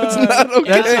 God. It's not okay.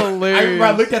 That's I remember I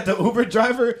hilarious. looked at the Uber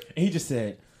driver, and he just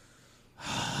said,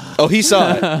 Oh, he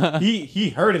saw it. he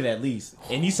heard it at least,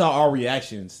 and he saw our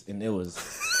reactions, and it was.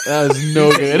 That was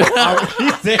no good. He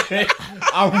said,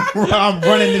 "I'm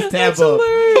running this tab up.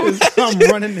 I'm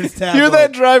running this tab You're up."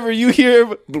 that driver. You hear,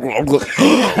 and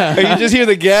you just hear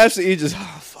the gas. And you just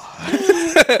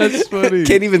That's funny.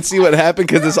 can't even see what happened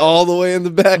because it's all the way in the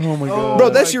back. Oh my God. Bro,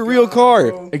 that's your real car.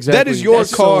 Exactly. That is your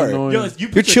That's so car. annoying. Yo, you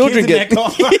put Your children kids in that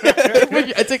car.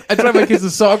 I drive my kids to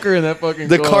soccer in that fucking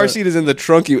The car seat is in the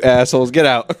trunk, you assholes. Get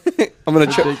out. I'm gonna.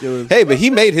 ridiculous. Hey, but he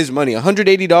made his money.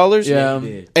 $180. Yeah. He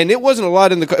did. And it wasn't a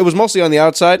lot in the car. It was mostly on the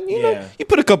outside. You know, Yeah. you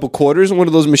put a couple quarters in one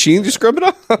of those machines, you scrub it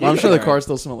off. I'm sure the car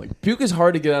still smells like puke. Is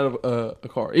hard to get out of a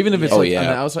car, even if it's Oh, like yeah. on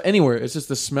the outside. Anywhere, it's just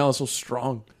the smell is so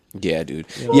strong. Yeah, dude.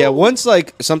 Yeah, once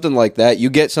like something like that, you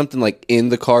get something like in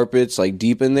the carpets, like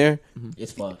deep in there.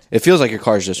 It's fucked. It feels like your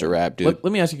car's just a wrap, dude.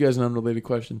 Let me ask you guys an unrelated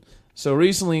question. So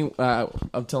recently,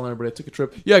 I'm telling everybody I took a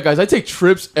trip. Yeah, guys, I take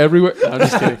trips everywhere. No, I'm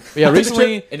just kidding. But yeah,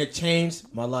 recently And it changed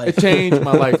my life. it changed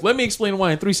my life. Let me explain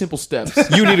why in 3 simple steps.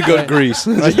 You need to go to Greece.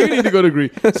 You need to go to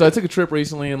Greece. So I took a trip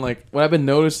recently, and like what I've been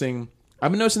noticing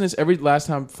this every last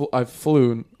time I've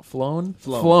flown.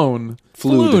 Flued.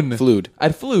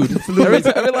 I'd flued.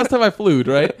 Every last time I flew,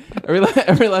 right?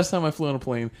 Every last time I flew on a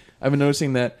plane, I've been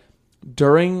noticing that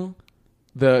during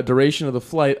the duration of the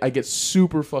flight, I get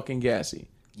super fucking gassy.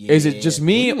 Is it just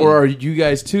me, or are you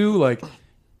guys too? Like,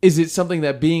 is it something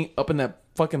that being up in that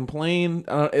fucking plane,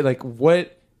 like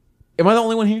what? Am I the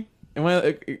only one here?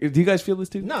 Do you guys feel this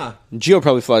too? Nah, Gio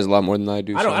probably flies a lot more than I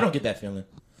do. I don't. so. I don't get that feeling.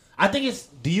 I think it's.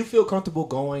 Do you feel comfortable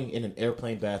going in an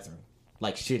airplane bathroom,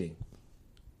 like shitting?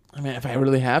 I mean, if I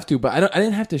really have to, but I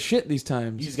didn't have to shit these You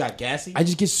times. just got gassy. I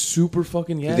just get super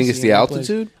fucking gassy. You think it's the in that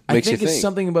altitude? place. I Makes you think it's think.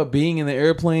 something about being in the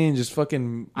airplane just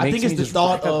fucking. I makes think it's me the just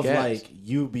thought rack up of gas. like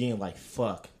you being like,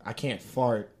 "Fuck, I can't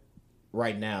fart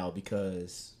right now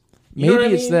because." You Maybe know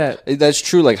what I it's mean? that. That's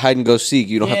true. Like hide and go seek.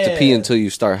 You don't have to pee Yeah. until you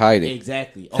start hiding.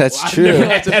 Exactly. That's I've true. never You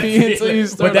had have to that pee until feeling, you but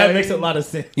start that hiding. makes a lot of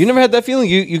sense. You never had that feeling?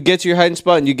 You get to your hiding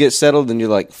spot and you get settled and you're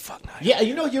like, fuck. Nah. Yeah,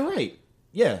 you know, you're right.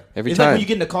 Yeah. Every it's like time. when you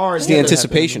get in the car. It's the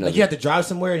anticipation Like of you it. have to drive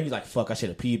somewhere and you're like, fuck, I should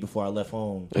have peed before I left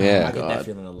home. Yeah. I get God. that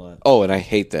feeling a lot. Oh, and I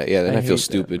hate that. Yeah, then I, hate feel that,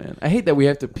 stupid. man. I hate that we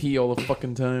have to pee all the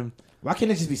fucking time. Why can't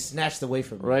it just be snatched away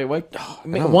from me? Right? Why?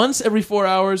 know. Once every 4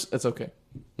 hours, that's okay.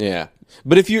 Yeah,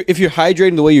 but if you're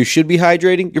hydrating the way you should be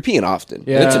hydrating, you're peeing often.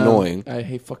 Yeah, it's annoying.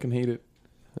 I fucking hate it.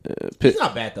 It's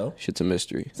not bad though. Shit's a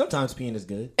mystery. Sometimes peeing is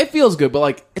good. It feels good, but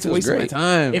like it's Feels wasting my great.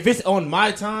 time. If it's on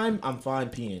my time, I'm fine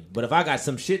peeing. But if I got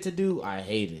some shit to do, I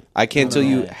hate it. I can't tell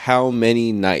you how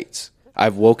many nights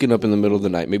I've woken up in the middle of the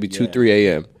night, maybe 2, 3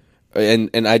 a.m.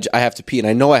 And I have to pee, and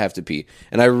I know I have to pee,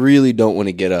 and I really don't want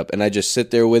to get up, and I just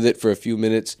sit there with it for a few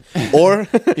minutes, or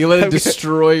you let it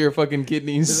destroy your fucking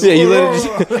kidneys. yeah, you let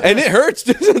it, just, and it hurts.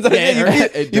 Dude. Sometimes Yeah, it you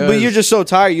hurts. can't- It but does. you're just so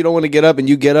tired, you don't want to get up, and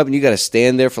you get up, and you got to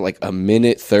stand there for like a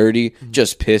minute 30,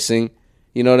 just pissing.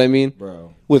 You know what I mean,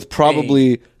 Bro. With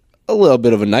probably a little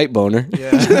bit of a night boner.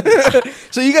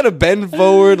 So you got to bend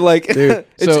forward, like Dude,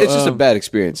 it's so, just a bad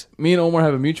experience. Me and Omar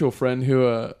have a mutual friend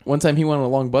who one time he went on a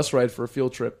long bus ride for a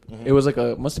field trip. It was like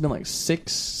must have been like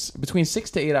between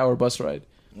 6 to 8 hour bus ride.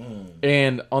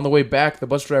 And on the way back, the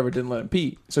bus driver didn't let him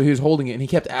pee, so he was holding it, and he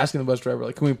kept asking the bus driver,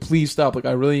 like, "Can we please stop? Like,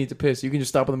 I really need to piss. You can just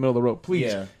stop in the middle of the road,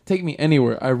 please. Take me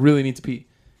anywhere. I really need to pee."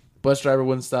 Bus driver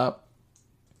wouldn't stop,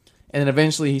 and then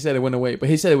eventually he said it went away. But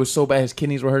he said it was so bad, his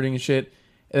kidneys were hurting and shit.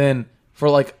 And then for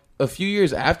like a few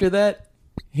years after that,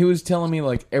 he was telling me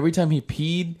like every time he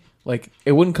peed, like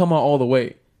it wouldn't come out all the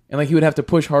way. And like he would have to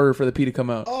push harder for the pee to come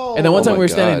out. And then one time we were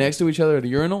standing next to each other at a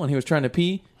urinal, and he was trying to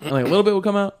pee, and like a little bit would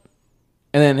come out,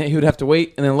 and then he would have to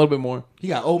wait, and then a little bit more. He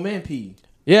got old man pee.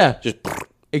 Yeah, Just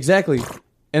exactly.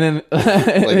 And then,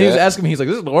 and then he was asking me, he's like,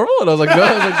 "This is normal?" And I was like,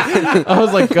 "No." I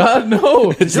was like, "God,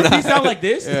 no." Does your pee sound like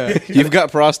this? Yeah. you've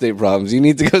got prostate problems. You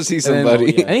need to go see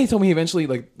somebody. And he told me he eventually,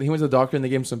 like, he went to the doctor and they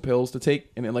gave him some pills to take,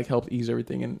 and it like helped ease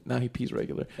everything, and now he pees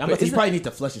regular. He probably needs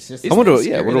to flush his system. I wonder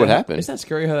Isn't what happened. Isn't that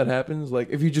scary how that happens? Like,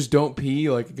 if you just don't pee,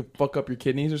 like, it could fuck up your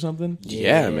kidneys or something.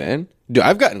 Yeah, man. Dude,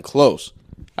 I've gotten close.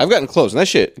 And that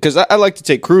shit, because I like to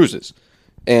take cruises,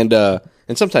 and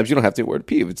sometimes you don't have to worry to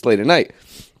pee if it's late at night.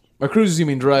 By cruises, you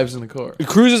mean drives in the car.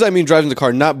 Cruises, I mean drives in the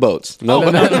car, not boats. No,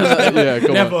 Yeah,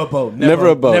 come Never on. a boat. never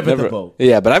a boat. Never the boat.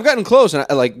 Yeah, but I've gotten close,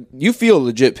 and you feel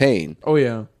legit pain. Oh,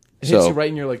 yeah. It hits So- you right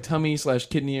in your, like,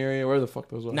 tummy/kidney area, where the fuck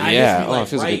those are. Nah, Yeah. it Oh, it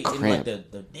hits feels me like like a right in like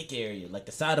cramp. the dick area, like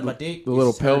the side of my dick. The little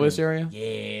It's hurting. pelvis area?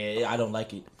 Yeah, I don't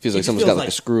like it. Feels It like just someone's feels got like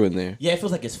a screw in there. Yeah, it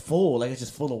feels like it's full, like it's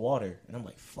just full of water, and I'm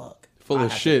like, fuck. Full I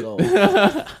of have to shit. go.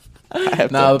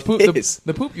 Nah, the poop, piss.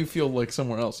 the poop you feel, like,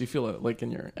 somewhere else. You feel it, like, in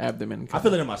your abdomen. I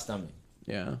feel it in my stomach,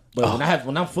 Yeah. but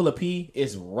when I'm full of pee,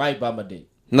 it's right by my dick.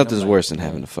 Nothing's worse than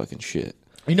having to fucking shit.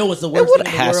 You know what's the And worst what a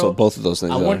thing in the hassle world? both of those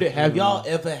things I are. wonder, have y'all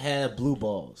ever had blue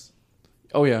balls?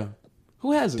 Oh, yeah.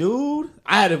 Who has it? Dude,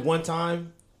 I had it one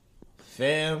time.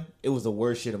 Fam, it was the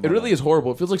worst shit in my It really life. is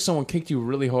horrible. It feels like someone kicked you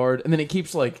really hard, and then it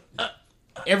keeps like,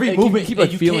 Every Like, movement, keep,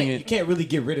 like, you feeling can't, it. You can't really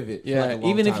get rid of it. for, yeah. like, a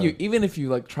long Even if you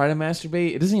like try to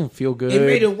masturbate, it doesn't even feel good. It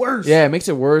made it worse. Yeah, it makes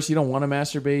it worse. You don't want to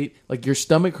masturbate. Like your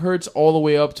stomach hurts all the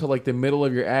way up to like the middle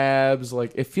of your abs.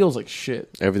 Like it feels like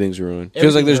shit. Everything's ruined. Feels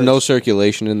Everything like there's no hurts.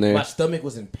 circulation in there. My stomach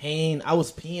was in pain. I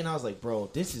was peeing. I was like,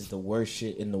 bro, this is the worst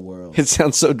shit in the world. It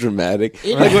sounds so dramatic.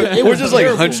 It- Like it we're was just like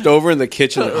terrible. hunched over in the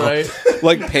kitchen, like, Right.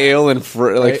 like pale and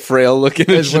Right. frail looking.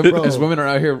 And As, shit. as women are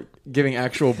out here giving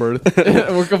actual birth,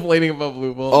 we're complaining about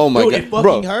blue balls. Oh my Dude, god, it fucking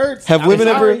bro! hurts. Have I'm women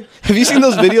sorry. ever? Have you seen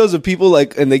those videos of people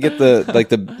like, and they get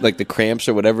the cramps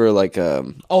or whatever, like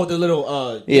Oh, the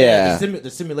little Yeah.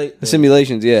 the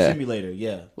simulations? Yeah, simulator,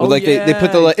 yeah. Well, Oh, like they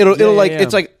put the yeah. it'll Yeah, like yeah.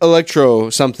 it's like electro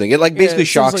something. It like basically it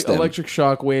sounds shocks like them, electric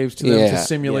shock waves to them to Yeah.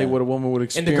 simulate Yeah. what a woman would the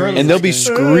experience. girl is and they'll be like,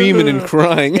 screaming and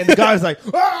crying. And the guy's like,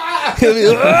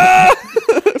 ah!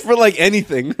 For like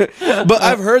anything. But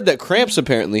I've heard that cramps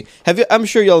apparently. I'm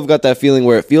sure y'all have got that feeling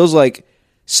where it feels like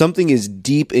something is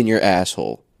deep in your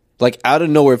asshole. Like out of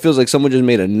nowhere, it feels like someone just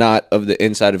made a knot of the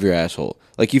inside of your asshole.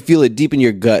 Like you feel it deep in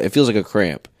your gut. It feels like a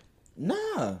cramp.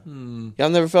 Nah. Y'all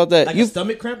never felt that? Like You- a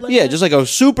stomach cramp like yeah, that? just like a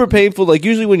super painful, like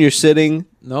usually when you're sitting.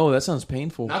 No, that sounds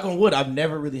painful. Knock on wood, I've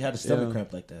never really had a stomach Yeah.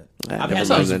 cramp like that. I've I've never had That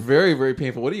sounds Then. very, very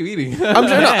painful. What are you eating? I'm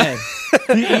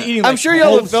sure, I'm sure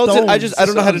y'all have felt it. I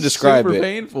don't know how to describe super it.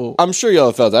 painful. I'm sure y'all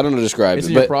have felt it. I don't know how to describe Is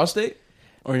it. it your But prostate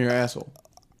or in your asshole?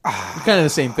 Kind of the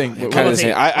same thing. But kind of the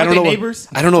same. I Aren't don't know. they neighbors?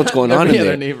 I don't know what's going on in Yeah, they're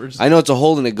there. neighbors. I know it's a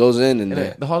hole and it goes in, and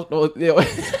the hospital. Yeah.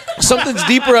 something's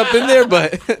deeper up in there.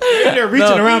 But They're reaching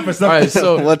No. around for All something. right,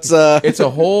 so what's it's a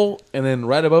hole, and then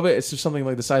right above it, it's just something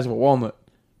like the size of a walnut,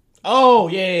 Oh,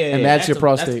 yeah. and that's your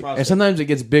prostate. And sometimes it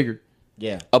gets bigger.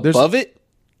 Yeah. above it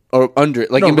or under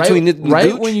it, like in between right, the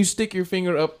right gooch? when you stick your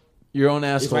finger up your own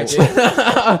asshole. right there.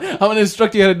 I'm gonna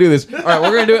instruct you how to do this. All right,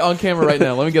 we're gonna do it on camera right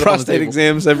now. Let me get up on the prostate table.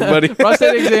 exams, everybody.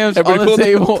 Prostate exams on Everybody the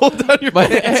table. pull down your My-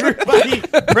 Everybody,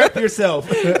 prep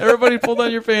yourself. Everybody, pull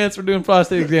down your pants. We're doing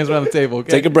prostate exams around the table.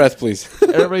 Okay. Take a breath, please.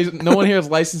 Everybody's. No one here is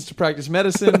licensed to practice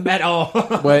medicine, At all.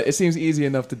 but it seems easy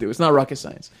enough to do. It's not rocket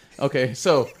science. Okay,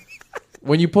 so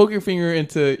when you poke your finger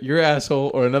into your asshole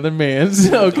or another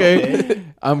man's, okay,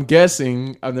 I'm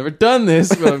guessing. I've never done this,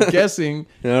 but I'm guessing.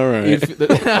 All right.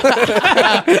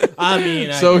 if- I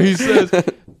mean, So he says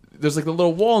there's like a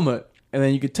little walnut, and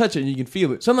then you can touch it and you can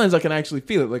feel it. Sometimes I can actually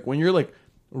feel it. Like when you're like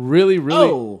really, really,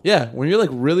 Oh. yeah, when you're like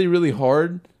really, really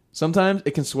hard, sometimes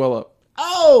it can swell up.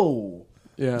 oh,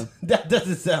 Yeah, that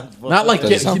doesn't sound fun. not like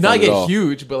Doesn't get, sound not fun at get all.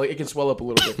 huge, but like it can swell up a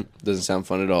little bit. Doesn't sound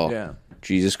fun at all. Yeah,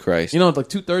 Jesus Christ. you know, like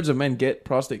 2/3 of men get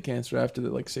prostate cancer after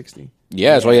they're like 60.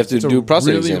 Yeah, that's why you have to It's a do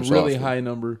prostate really, exams. so really often. high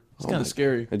number. It's kind of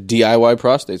scary. DIY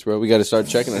prostates, bro. We got to start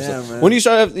checking that Yeah, stuff. man. When you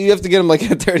start, you have to get them like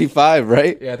at 35,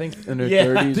 right? Yeah, I think in their Yeah,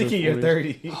 30s. I'm or thinking you're 40s.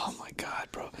 30. Oh my god,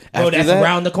 bro. Oh, After that's that,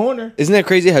 around the corner. isn't that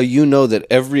crazy how you know that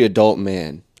every adult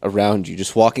man around you,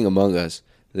 just walking among us,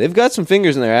 they've got some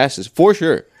fingers in their asses for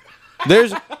sure.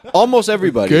 There's almost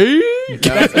everybody.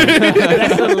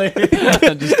 That's hilarious.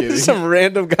 I'm just kidding. Some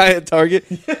random guy at Target.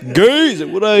 Gays,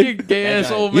 what I? You gay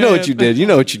asshole man. You know what you did. You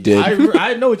know what you did.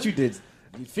 I know what you did.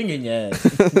 You fingering your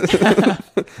ass.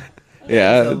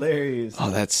 Yeah. That's hilarious. Oh,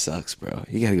 that sucks, bro.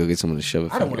 You gotta go get someone to shove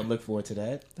it. I don't want to look forward to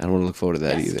that. I don't want to look forward to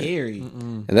that That's either. scary.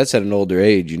 And that's at an older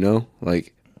age, you know.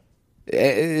 Like,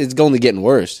 it's only getting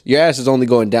worse. Your ass is only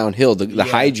going downhill. The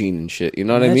hygiene and shit. You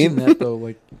know what I Imagine mean? that though,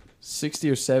 like 60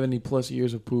 or 70 plus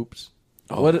years of poops.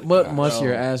 Oh what my must God.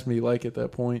 your ass be like at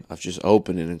that point? Of just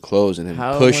opening and closing and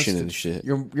How pushing must and shit.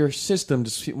 Your system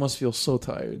just must feel so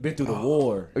tired. Been through the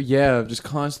war. Yeah, just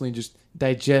constantly just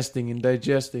digesting and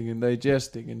digesting and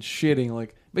digesting and shitting.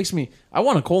 Like makes me. I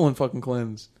want a colon fucking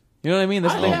cleanse. You know what I mean?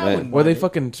 That's the thing. man. Where they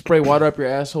fucking spray water up your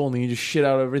asshole and then you just shit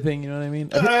out everything. You know what I mean?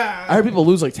 I heard people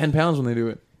lose like 10 pounds when they do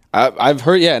it. I've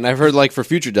heard, and I've heard like for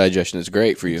future digestion, it's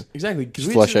great for you. Exactly. 'Cause Just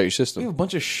we flush just- out your system. We have a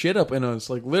bunch of shit up in us,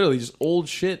 like literally just old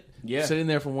shit Yeah. sitting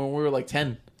there from when we were like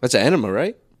 10. That's an enema,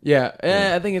 right? Yeah,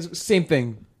 I think it's the same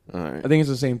thing. All right. I think it's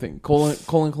the same thing.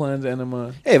 Colon cleanse,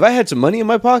 enema. Hey, if I had some money in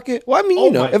my pocket, well, I mean, Oh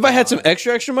you know, my if I had some God.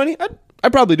 extra money,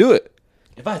 I'd probably do it.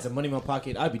 If I had some money in my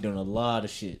pocket, I'd be doing a lot of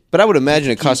shit. But I would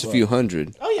imagine it costs a Keep few up.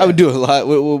 hundred. Oh, yeah. I would do a lot.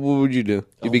 What would you do?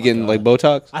 You'd be my getting God. like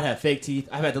Botox? I'd have fake teeth.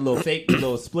 I've had the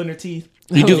little splinter teeth.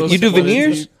 You do Those you do splinter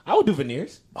veneers? teeth. I would do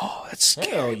veneers. Oh, that's scary.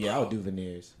 Hell yeah, I would do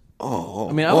veneers. Oh,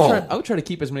 I mean, I would try to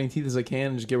keep as many teeth as I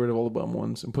can and just get rid of all the bum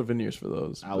ones and put veneers for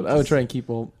those. I would But I would just- try and keep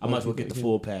all. I might as well all get the teeth I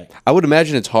full pack. I would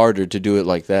imagine it's harder to do it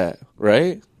like that,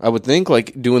 right? I would think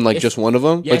like doing like It's- just one of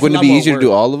them. yeah, Like, it's a wouldn't it lot be more easier to do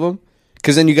work. all of them?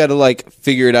 Because then you got to like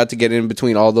figure it out to get in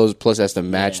between all those. Plus, it has to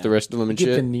match Yeah. the rest of them can. and Get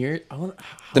shit. veneers.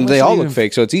 Then they all look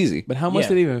fake, so it's easy. But how much Yeah.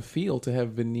 did it even feel to have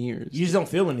veneers? You just don't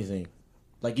feel anything.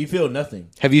 Like you feel nothing.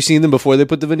 Have you seen them before they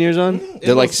put the veneers on? They're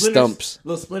Little like splinters- stumps.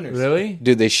 Little splinters. Really?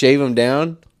 Dude, they shave them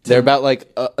down. They're about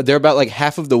like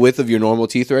half of the width of your normal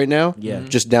teeth right now. Yeah.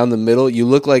 just down the middle. You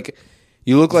look like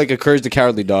a Courage the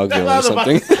Cowardly Dog That's villain or what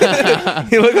I was something.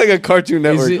 You look like a Cartoon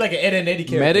Network. it- Like an Ed and Eddie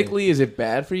character. Medically, is it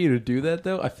bad for you to do that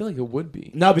though? I feel like it would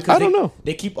be. No, because I don't know.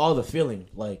 They keep all the feeling,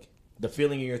 like the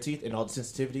feeling in your teeth and all the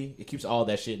sensitivity. It keeps all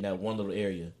that shit in that one little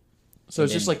area. So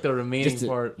it's And just then like the remaining Just the-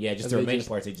 part. Yeah, just that the they remaining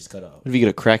parts they just cut off. If you get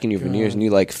a crack in your veneers and you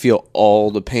like feel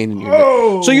all the pain in your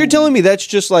Oh! neck. So you're telling me that's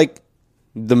just like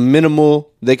the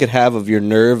minimal they could have of your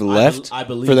nerve left I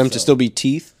believe for them so. to still be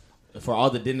teeth? For all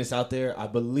the dentists out there, I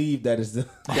believe that's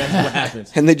what happens.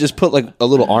 And they just put like a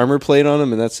little armor plate on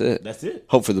them and that's it. That's it.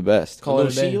 Hope for the best. Call it a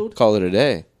little day. shield. Call it a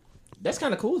day. That's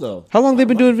kind of cool though. How long they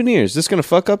been doing veneers? This gonna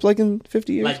fuck up like in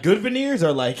 50 years? Like good veneers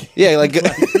or like yeah, like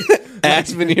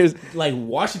ass veneers. like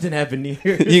Washington had veneers.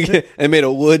 They made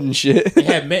of wood and shit. he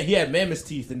had mammoth's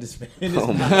teeth in this.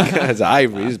 Oh my god, it's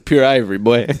ivory. It's pure ivory,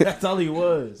 boy. That's all he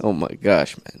was. Oh my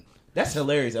gosh, man. That's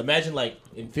hilarious. Imagine like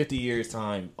in 50 years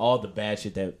time, all the bad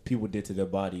shit that people did to their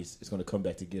bodies is going to come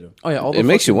back to get them. Oh yeah, all the It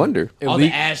makes you fucking wonder. All the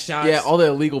ass shots. Yeah, all the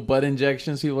illegal butt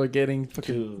injections people are getting.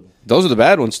 Fucking Dude. Those are the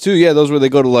bad ones too. Yeah, those where they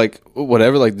go to like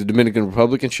whatever, like the Dominican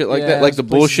Republic and shit like Yeah, that, like the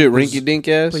places bullshit in Braz- rinky dink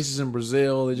ass. places in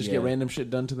Brazil, they just get Yeah. random shit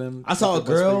done to them. I saw a Like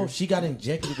the butts girl. bigger. She got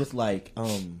injected with like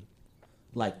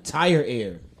tire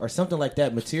air or something like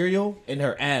that material in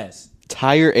her ass.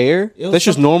 Tire air? It was That's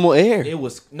just something- normal air. It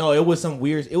was some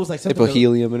weird. It was like They something. put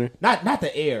helium in her. Not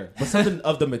the air, but something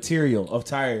of the material of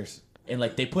tires, and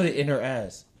like they put it in her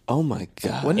ass. Oh my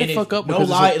god. Wouldn't And it fuck up? No because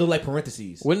lie, it's it looked like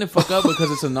parentheses. wouldn't it fuck up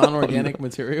because it's a non-organic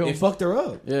material? It fucked her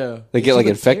up. Yeah. They She get like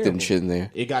looked infected terrible. and shit in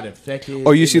there. It got infected.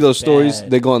 Or you It see was those stories,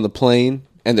 bad. they go on the plane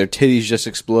and their titties just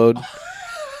explode.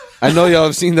 I know y'all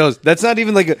have seen those. That's not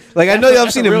even like I know y'all have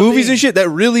that's seen a in real movies thing. and shit. That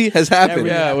really has happened.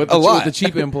 Yeah, with a the, lot. with the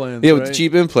cheap implants. Yeah, with the right?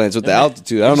 cheap implants, with the And then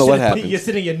altitude. I don't know what You happens.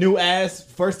 sit in your new ass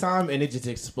first time and it just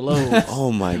explodes.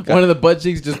 Oh my god. One of the butt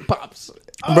cheeks just pops.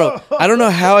 Bro, I don't know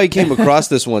how I came across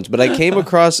this once, but I came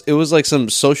across it was like some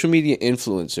social media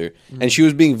influencer, and she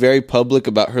was being very public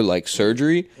about her like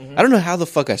surgery. I don't know how the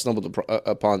fuck I stumbled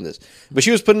upon this, but she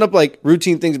was putting up like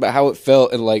routine things about how it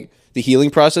felt and like the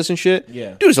healing process and shit.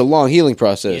 Yeah. Dude, it's a long healing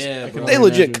process. Yeah, bro. They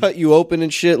legit cut you open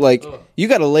and shit. Like you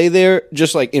got to lay there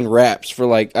just like in wraps for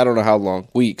like I don't know how long,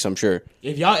 weeks. I'm sure.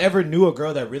 If y'all ever knew a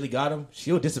girl that really got him,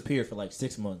 she'll disappear for like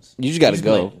 6 months. You just got to You'd be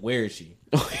go. like, where is she?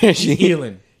 She-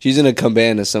 healing. She's in a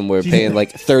cabana somewhere, paying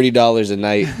like $30 a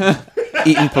night,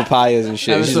 eating papayas and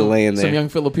shit. Having She's some, laying there. Some young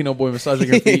Filipino boy massaging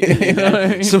her feet. You know what I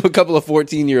mean? A couple of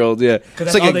 14-year-olds, yeah. It's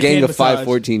that's like all a they gang can of five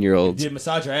massage. 14-year-olds. You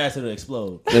massage her ass, it'll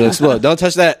explode. It'll explode. Don't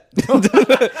touch that.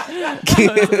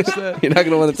 You're not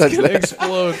gonna want to touch Gonna that.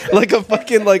 explode. Like a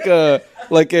fucking airbag.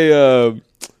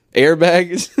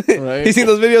 Right. You seen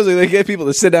those videos where they get people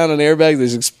to sit down on airbags, they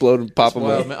just explode and pop them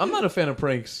Wow, up. man. I'm not a fan of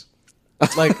pranks.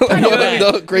 Like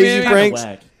The crazy Yeah, pranks.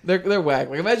 Whack. They're whack.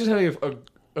 Like imagine having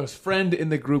a friend in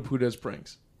the group who does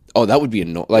pranks. Oh, that would be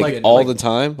annoying. Like, Like- all like- the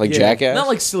time? Like Yeah, Jackass? not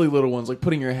like silly little ones, like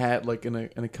putting your hat like in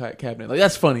a cabinet. Like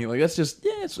that's funny. Like that's just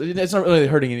it's not really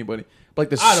hurting anybody. But like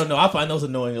this, I don't know. I find those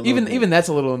annoying. A little bit. even that's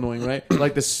a little annoying, right?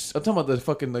 Like this, I'm talking about the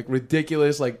fucking like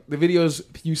ridiculous, like the videos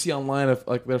you see online of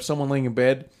like there's someone laying in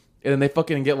bed and then they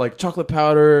fucking get like chocolate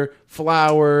powder,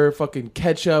 flour, fucking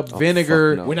ketchup,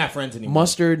 vinegar, fuck no. We're not friends anymore.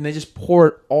 mustard, and they just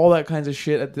pour all that kinds of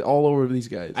shit all over these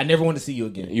guys. I never want to see you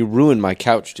again. You ruined my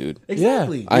couch, dude.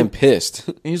 Exactly. I'm pissed.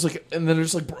 And he's like, and then they're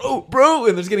just like, bro, and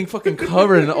they're just getting fucking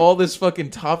covered in all this fucking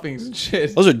toppings and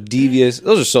shit. Those are devious.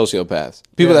 Those are sociopaths.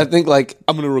 People Yeah. that think like,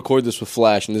 I'm going to record this with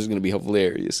Flash and this is going to be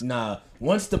hilarious. Nah.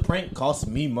 Once the prank costs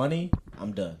me money,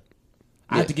 I'm done.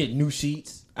 I have to get new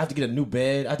sheets. I have to get a new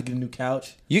bed. I have to get a new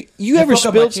couch. You ever fuck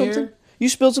up my spilled chair? something? You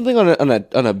spilled something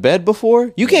on a bed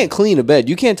before? You can't clean a bed.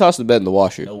 You can't toss the bed in the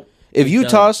washer. Nope. If you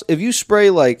Done. if you spray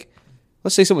like,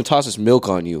 let's say someone tosses milk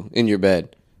on you in your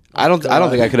bed. I don't think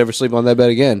I could ever sleep on that bed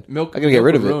again. Milk, I gotta get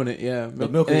rid of will it. ruin it. Yeah,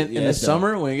 milk and is- yeah, in the it's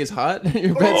summer when it gets hot,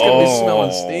 your bed's gonna be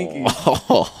smelling stinky.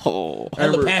 Oh, I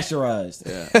Hella remember- pasteurized.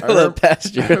 Yeah, Hella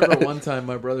pasteurized. I remember one time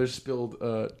my brother spilled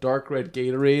dark red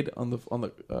Gatorade on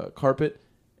the carpet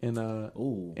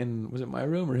Ooh. in was it my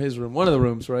room or his room? One of the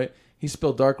rooms, right? He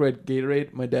spilled dark red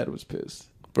Gatorade. My dad was pissed.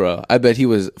 bro! I bet he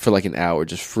was for like an hour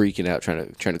just freaking out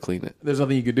trying to clean it. There's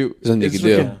nothing you could do. There's nothing you It's could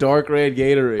do. freaking dark red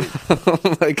Gatorade.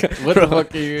 Oh my God. What the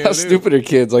fuck are you gonna How do? stupid are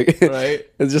kids? Like, Right?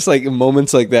 it's just like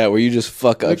moments like that where you just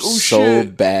fuck up Like, oh so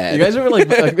shit. bad. You guys ever like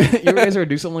you guys ever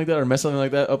do something like that or mess something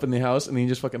like that up in the house and then you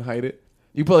just fucking hide it?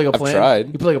 You put like a plan. tried.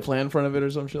 You put like a plan in front of it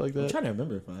or some shit like I'm that. trying to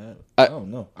remember if I have. I- I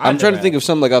don't know. I'm trying to think of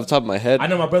something like off the top of my head. I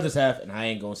know my brothers have, and I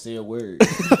ain't gonna say a word.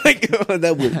 Like,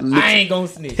 that would I ain't gonna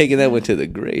snitch. taking that one to the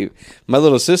grave. My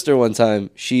little sister one time,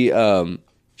 she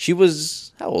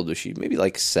was, how old was she? Maybe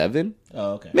like 7,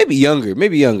 Oh, okay. maybe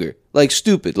younger. Like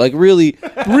stupid, like really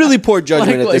poor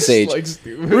judgment at this age. Like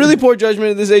stupid. Really poor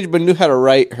judgment at this age, but knew how to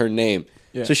write her name.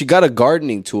 Yeah. So she got a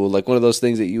gardening tool, like one of those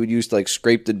things that you would use to like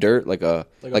scrape the dirt, like a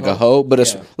hoe. hoe, but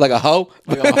Yeah. like a hoe,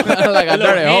 like a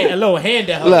dirty hoe. A little hand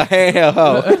that little handheld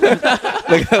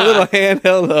hoe, like a little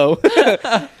handheld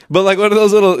hoe, but like one of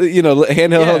those little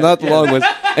handheld hoe, not the long ones.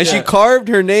 And she carved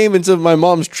her name into my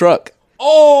mom's truck.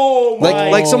 Oh my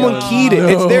Like someone God. keyed it.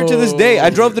 It's there to this day. I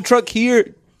drove the truck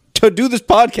here to do this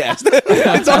podcast.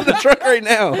 It's on the truck right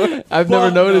now. I've never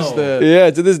Fuck noticed no. that. Yeah,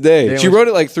 to this day. Damn, She was- wrote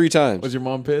it like 3 times. Was your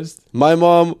mom pissed? My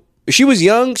mom, she was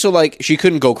young, so like she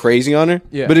couldn't go crazy on her.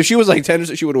 Yeah. But if she was like 10,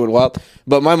 she would have went wild.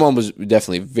 But my mom was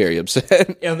definitely very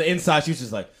upset. And on the inside, she was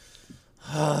just like,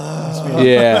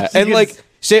 Yeah, and like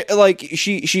say like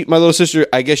she my little sister,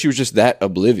 I guess she was just that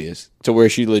oblivious to where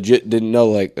she legit didn't know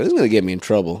like this is gonna get me in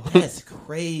trouble. that's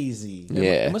crazy.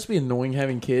 Yeah. It must be annoying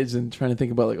having kids and trying to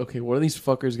think about like, okay, what are these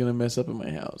fuckers gonna mess up in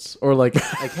my house? Or like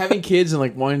having kids and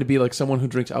like wanting to be like someone who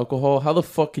drinks alcohol. How the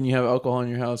fuck can you have alcohol in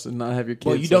your house and not have your kids?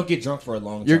 Well, you don't get drunk for a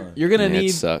long time. You're gonna Yeah, it need.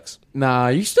 sucks. Nah,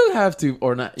 you still have to,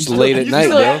 or not. You It's still- late at you night,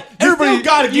 still- bro. Everybody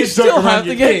gotta get You drunk still around have to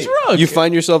your get kid. drunk. You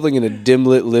find yourself like in a dim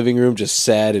lit living room, just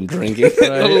sad and drinking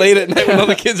Right. late at night when all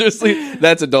the kids are asleep.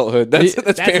 That's adulthood. That's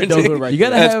parenting. adulthood right You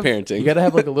gotta That's have parenting. You gotta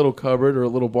have like a little cupboard or a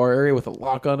little bar area with a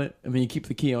lock on it, and then you keep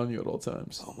the key on you at all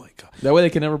times. Oh my god. That way they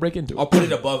can never break into I'll it. put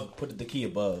it above. Put the key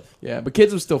above. Yeah, but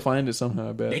kids will still find it somehow.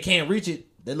 I They bet. can't reach it.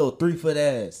 That little 3-foot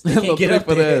ass. They Little can't get up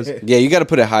 3-foot there. ass. Yeah, you got to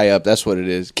put it high up. That's what it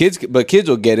is. Kids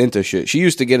will get into shit. She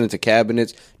used to get into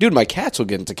cabinets. Dude, my cats will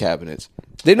get into cabinets.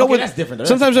 They know Okay, where. that's different, though.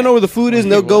 Sometimes That's they know where the food is,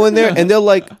 and they'll go in there, and they'll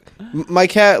like. My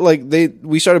cat, like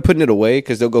we started putting it away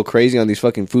because they'll go crazy on these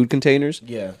fucking food containers.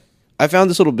 Yeah. I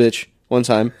found this little bitch one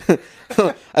time.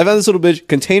 I found this little bitch,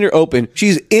 container open.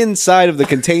 She's inside of the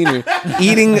container,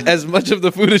 eating as much of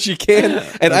the food as she can.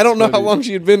 And I don't know how long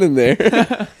she had been in there.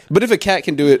 But if a cat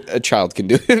can do it, a child can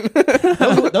do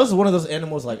it. Those are one of those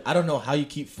animals. Like I don't know how you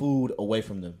keep food away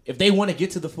from them. If they want to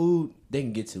get to the food, they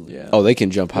can get to it. Yeah. Oh, they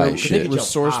can jump high They're as shit. jump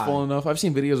resourceful high. enough. I've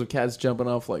seen videos of cats jumping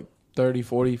off like 30,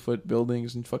 40-foot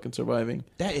buildings and fucking surviving.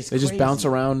 That is. They just crazy. bounce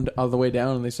around all the way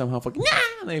down and they somehow fucking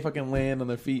and they fucking land on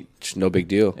their feet. Just no big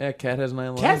deal. Yeah, cat has 9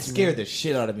 lives. Cats scare the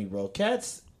shit out of me, bro.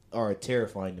 Cats are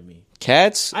terrifying to me.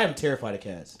 Cats, I am terrified of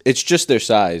cats. it's just their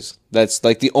size. That's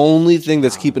like the only thing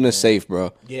that's keeping us safe,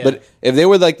 bro. Yeah. But if they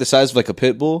were like the size of like a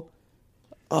pit bull,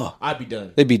 I'd be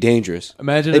done. they'd be dangerous.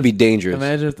 Imagine They'd if, be dangerous.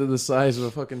 Imagine if they're the size of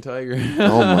a fucking tiger.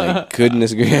 Oh my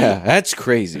goodness. Yeah, that's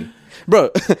crazy.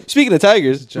 Bro, speaking of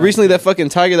tigers, giant recently that fucking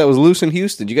tiger that was loose in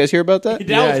Houston. Did you guys hear about that? That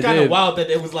Yeah, I was kind did. of wild that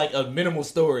it was like a minimal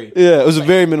story. Yeah, it was a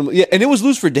very minimal. Yeah, and it was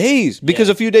loose for days because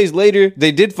Yeah. a few days later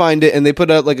they did find it and they put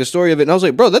out like a story of it. And I was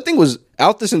like, bro, that thing was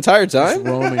out this entire time.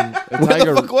 roaming. A Where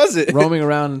tiger the fuck was it? roaming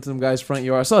around in some guy's front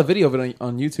yard. I saw a video of it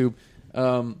on YouTube.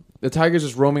 The tiger's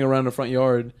just roaming around the front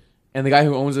yard, and the guy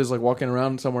who owns it is like walking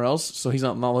around somewhere else, so he's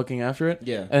not looking after it.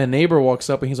 Yeah. And a neighbor walks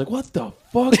up and he's like, "What the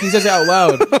fuck?" He says it out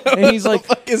loud, and he's like,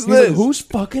 fuck is he's like, this? "Whose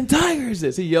fucking tiger is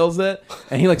this?" He yells that,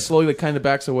 and he like slowly like kind of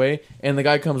backs away, and the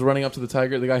guy comes running up to the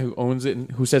tiger, the guy who owns it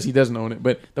and who says he doesn't own it,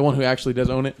 but the one who actually does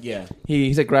own it. Yeah.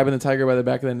 He's like grabbing the tiger by the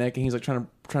back of the neck, and he's like trying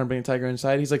to bring the tiger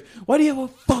inside. He's like, "Why do you have a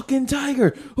fucking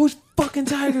tiger? Whose fucking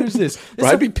tiger is this?" Bro,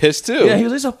 I'd be pissed too. Yeah, he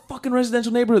goes, "It's a fucking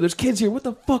residential neighborhood. There's kids here. What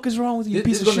the fuck is wrong with you, This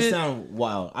piece is of gonna shit?" sound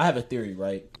wild. I have a theory,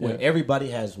 right? When Yeah. everybody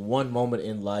has one moment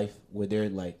in life where they're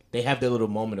like, they have their little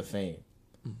moment of fame.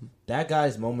 Mm-hmm. That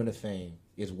guy's moment of fame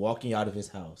is walking out of his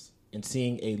house and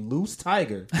seeing a loose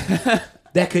tiger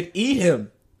that could eat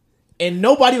him, and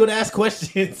nobody would ask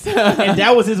questions. And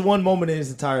that was his one moment in his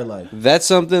entire life. That's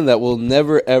something that will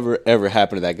never, ever, ever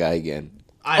happen to that guy again.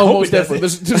 I hope Almost it doesn't.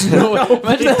 definitely. There's no way.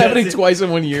 Imagine that happening twice in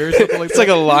 1 year. Or something like It's like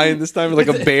a lion this time, like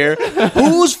a bear.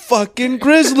 Who's fucking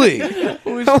grizzly?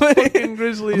 Who's fucking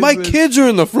grizzly? My is this? kids are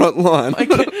in the front lawn.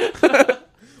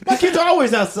 My kids are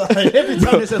always outside. Every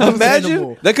time there's a loose Imagine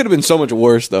animal. that could have been so much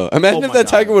worse, though. Imagine Oh if my that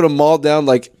God. tiger would have mauled down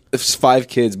like 5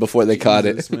 kids before they caught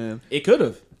it. Jesus, man. It could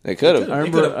have. They could have. I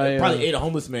remember I, probably ate a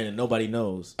homeless man and nobody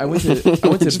knows. I went to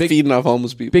Just Big feeding off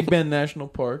homeless people. Big Bend National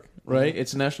Park, right?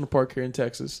 It's a national park here in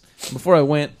Texas. Before I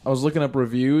went, I was looking up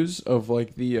reviews of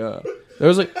like the there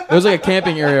was like a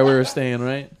camping area we were staying,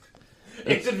 right?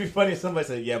 It should be funny if somebody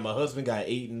said, "Yeah, my husband got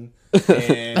eaten."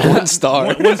 And 1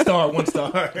 star. One star. 1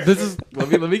 star. This is let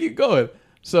me keep going.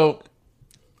 So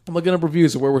I'm looking up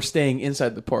reviews of where we're staying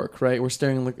inside the park, right? We're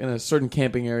staying like in a certain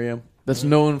camping area that's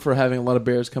known for having a lot of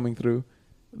bears coming through.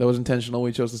 That was intentional.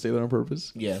 We chose to stay there on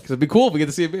purpose. Yeah. Because it'd be cool if we get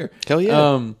to see a bear. Hell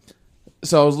yeah.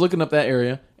 So I was looking up that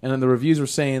area, and then the reviews were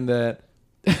saying that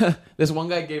this one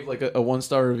guy gave like a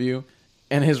 1-star review,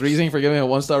 and his reasoning for giving a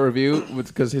 1-star review was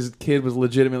because his kid was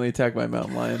legitimately attacked by a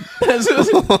mountain lion.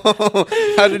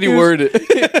 How did he word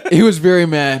it? He was very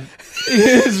mad.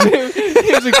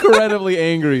 He was incredibly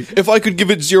angry. If I could give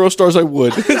it 0 stars, I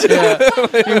would. Yeah,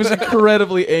 he was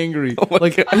incredibly angry.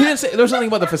 Like he didn't say there was nothing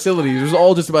about the facilities. It was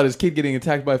all just about his kid getting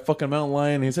attacked by a fucking mountain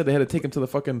lion. And he said they had to take him to the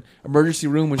fucking emergency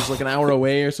room, which is like an hour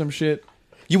away or some shit.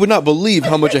 You would not believe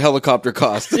how much a helicopter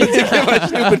costs to get my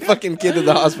stupid fucking kid to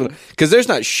the hospital. Because there's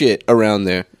not shit around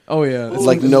there. Oh yeah, it's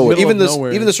Like the nowhere. middle Even of the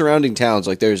nowhere. even the surrounding towns,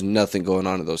 like there's nothing going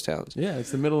on in those towns. Yeah,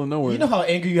 it's the middle of nowhere. You know how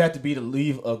angry you have to be to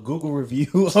leave a Google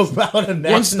review about a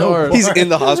national star. park? He's in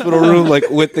the hospital room, like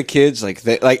with the kids, like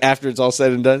after it's all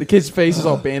said and done. the kid's face is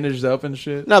all bandaged up and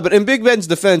shit. No, but in Big Ben's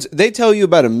defense, they tell you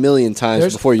about 1,000,000 times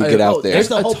There's- before you get out there. there's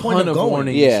the a whole ton point of of going.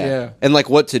 warnings. Yeah. And like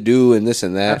what to do and this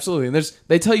and that. Absolutely. And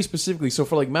they tell you specifically. So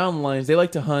for like mountain lions, they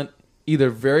like to hunt either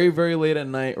very, very late at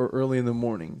night or early in the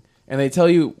morning. And they tell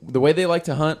you the way they like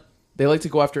to hunt, they like to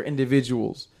go after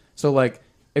individuals. So like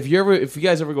if you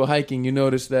guys ever go hiking, you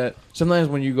notice that sometimes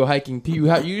when you go hiking,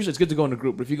 usually it's good to go in a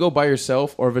group. But if you go by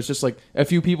yourself, or if it's just like a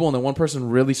few people and then one person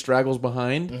really straggles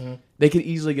behind, they could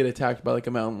easily get attacked by like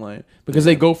a mountain lion because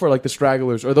they go for like the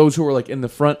stragglers or those who are like in the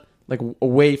front, like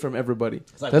away from everybody.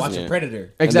 It's like That's- watching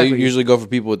Predator. And Exactly. they usually go for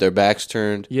people with their backs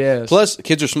turned. Yes. Plus,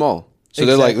 kids are small. So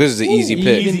they're like, Exactly. this is an easy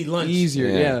pick. Easy lunch. Easier,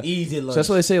 Yeah. yeah. Easy lunch. So that's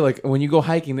why they say, like, when you go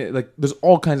hiking, like, there's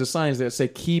all kinds of signs that say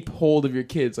keep hold of your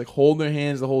kids. Like, hold their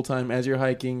hands the whole time as you're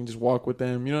hiking. Just walk with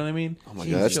them. You know what I mean? Oh my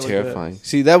god, that's Shit like that. terrifying.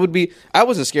 See, that would be. I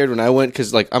wasn't scared when I went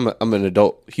because like I'm an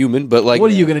adult human, but like What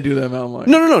are you going to do to that mountain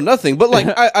lion? No, nothing. But like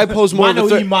I pose more of a Mano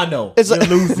threat. y mano. It's like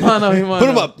Mano, he put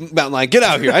him up, mountain lion. Get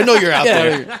out here. I know you're out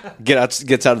Get there.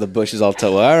 Gets out of the bushes. All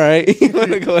tell. All right, you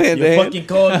want to go hand You to hand? fucking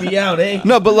called me out, eh?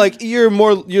 No, but like you're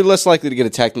less likely to get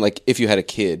attacked than like if you had a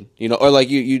kid, you know, or like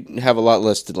you have a lot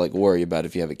less to like worry about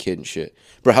if you have a kid and shit.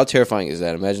 Bro, how terrifying is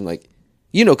that? Imagine like,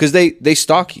 you know, because they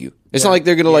stalk you. It's not like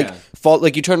they're gonna like Yeah. fall.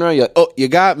 Like you turn around, you're like, oh, you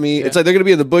got me. It's like they're gonna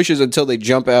be in the bushes until they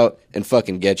jump out and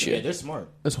fucking get you. Yeah, they're smart.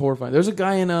 That's horrifying. There's a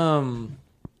guy in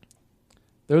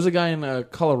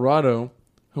Colorado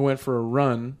who went for a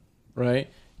run, right?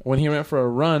 When he went for a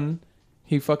run,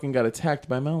 he fucking got attacked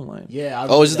by a mountain lion. Yeah.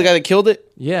 Oh, is this the guy that killed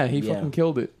it? Yeah, he Yeah. fucking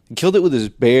killed it. He killed it with his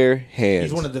bare hands.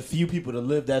 He's one of the few people to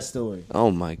live that story.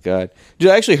 Oh my god, dude!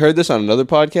 I actually heard this on another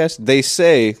podcast. They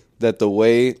say that the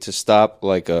way to stop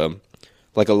like a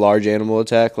large animal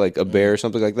attack, like a bear or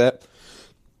something like that,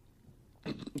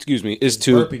 excuse me, is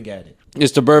to Burping at it.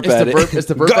 burp at it. It's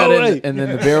to burp Go at away. it, and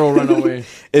then the bear will run away.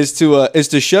 is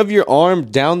to shove your arm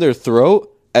down their throat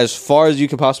as far as you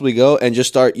can possibly go and just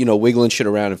start, you know, wiggling shit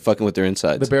around and fucking with their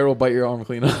insides. The bear will bite your arm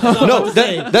clean off. No,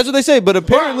 that's what they say. But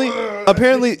apparently,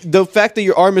 the fact that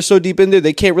your arm is so deep in there,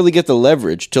 they can't really get the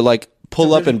leverage to like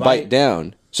pull up really and bite bite.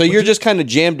 down. So you're just kind of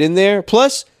jammed in there.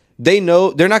 Plus, they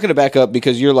know they're not going to back up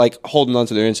because you're like holding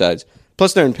onto their insides.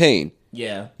 Plus, they're in pain.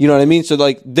 Yeah. You know what I mean? So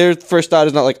like their first thought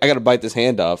is not like I gotta bite this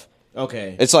hand off.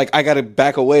 Okay. It's like I gotta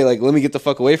back away. Like let me get the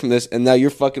fuck away from this. And now you're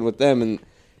fucking with them. And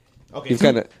Okay. You've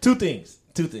kinda- Two things.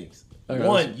 Okay,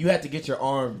 One, you have to get your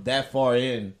arm that far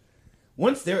in.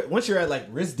 Once you're at like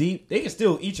wrist deep, they can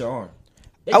still eat your arm.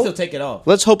 They can still take it off.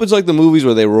 let's hope it's like the movies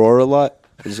where they roar a lot.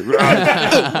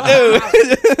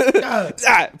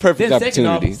 Perfect Then second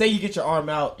opportunity. off, say you get your arm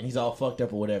out and he's all fucked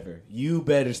up or whatever. You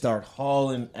better start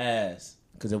hauling ass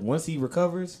because once he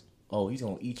recovers, he's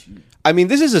gonna eat you. I mean,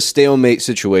 this is a stalemate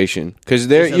situation because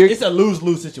It's a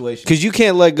lose-lose situation. because you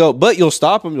can't let go, but you'll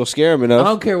stop him, you'll scare him I enough.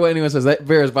 don't care what anyone says. That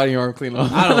bear is biting your arm clean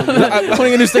off. I don't. What are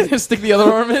you gonna do? Stick the other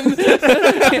arm in?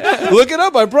 Look it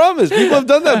up, I promise. People have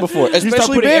done that before, You start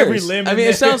especially putting every bears. limb I in mean,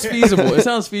 there. it sounds feasible. It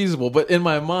sounds feasible, but in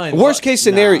my mind, Worst case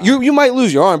scenario, you might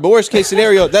lose your arm, but worst case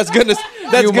scenario, that's you gonna.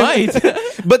 might.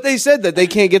 But they said that they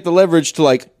can't get the leverage to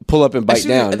like pull up and I bite see,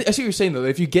 down. I see what you're saying though.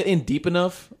 If you get in deep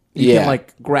enough, you Yeah. can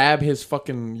like grab his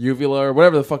fucking uvula or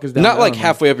whatever the fuck is down. Not there. I like don't know.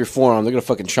 halfway up your forearm, they're gonna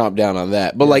fucking chomp down on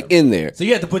that, but like in there. So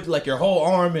you have to put like your whole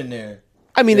arm in there.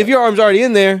 I mean, if your arm's already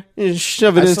in there, you just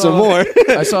shove it I in saw- some more.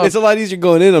 I saw- It's a lot easier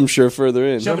going in, I'm sure, further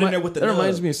in. Shove it in there with the That nub.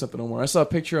 reminds me of something, Omar. I saw a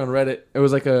picture on Reddit. It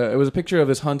was a picture of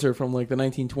this hunter from like the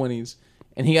 1920s,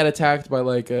 and he got attacked by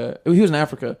he was in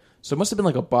Africa, so it must have been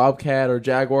like a bobcat or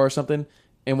jaguar or something.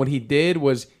 And what he did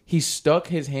was he stuck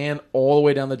his hand all the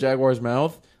way down the jaguar's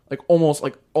mouth, like almost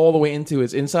like all the way into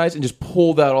his insides, and just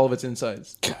pulled out all of its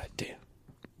insides. God damn.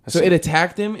 So it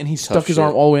attacked him, and he stuck his shit.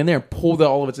 arm all the way in there, and pulled out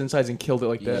all of its insides, and killed it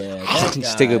like that. Yeah, that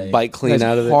Just guy, take a bite clean That's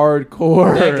out of it.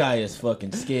 hardcore. That guy is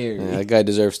fucking scary. Yeah, that guy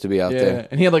deserves to be out Yeah, there.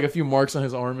 and he had like a few marks on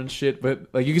his arm and shit, but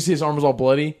like you can see his arm was all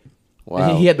bloody. Wow.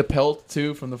 And he had the pelt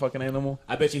too from the fucking animal.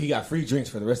 I bet you he got free drinks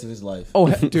for the rest of his life. Oh,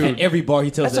 At dude, every bar he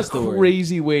tells that's that a story.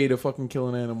 crazy way to fucking kill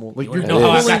an animal. Like You you're know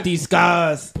how I is. got these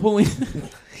scars? pulling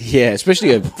Yeah,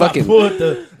 especially a I fucking. pulled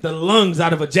the lungs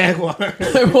out of a jaguar.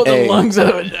 pull the Hey. lungs out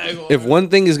of a jaguar. If one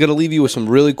thing is gonna leave you with some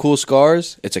really cool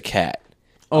scars, it's a cat.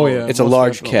 Oh yeah, It's a most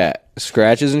large definitely. cat.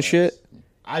 Scratches and shit.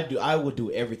 I would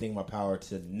do everything in my power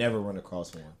to never run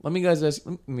across one. Let me ask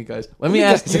you me guys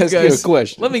ask you a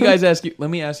question. Let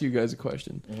me ask you guys a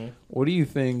question. Mm-hmm. What do you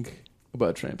think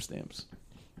about tramp stamps?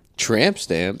 Tramp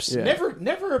stamps. Yeah.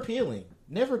 Never appealing.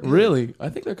 Never appealing. Really? I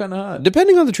think they're kind of hot.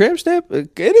 Depending on the tramp stamp,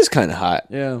 it is kind of hot.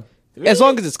 Yeah. As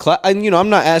long as it's and I'm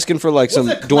not asking for like some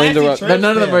a Dwayne the classy Rock, tramp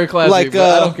None of them are stamp? classy, like but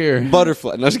I don't care.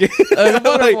 butterfly. No, I was kidding.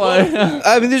 Butterfly.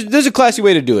 I mean, there's a classy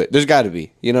way to do it. There's got to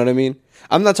be. You know what I mean?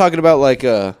 I'm not talking about like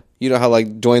you know how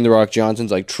like Dwayne the Rock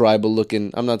Johnson's like tribal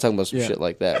looking. I'm not talking about some Yeah. shit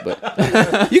like that.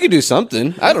 But you could do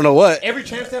something. I don't know what. Every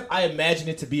tramp stamp, I imagine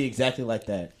it to be exactly like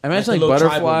that. I imagine the like little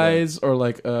tribal butterflies or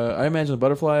like I imagine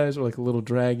butterflies or like a little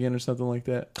dragon or something like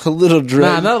that. A little Nah,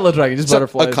 dragon. not a little dragon, just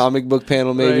butterflies. A comic book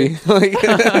panel, maybe. Like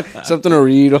something to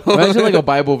read. Imagine like a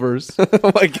Bible verse.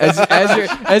 Oh my God.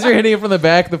 As you're hitting it from the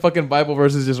back, the fucking Bible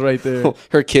verse is just right there.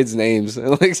 Her kids' names.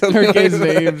 Like something Her kids'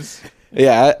 like that. names.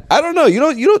 Yeah, I don't know. You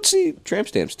don't see tramp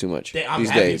stamps too much I'm these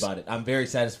happy days. about it. I'm very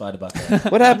satisfied about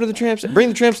that. What happened to the tramp stamp? Bring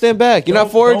the tramp stamp back. You're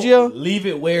not for it, Don't Gio? Leave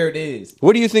it where it is.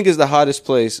 What do you think is the hottest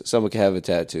place someone can have a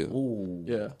tattoo Ooh.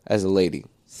 Yeah. as a lady?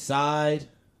 Side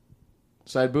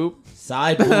Boob. boob,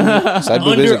 Side boob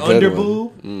is a good under one.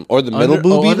 boob. Or the middle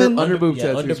boob even? Under boob yeah,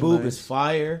 tattoos under are boob nice. is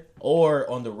fire, or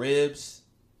on the ribs,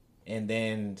 and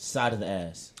then side of the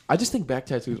ass. I just think back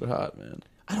tattoos are hot, man.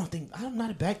 I'm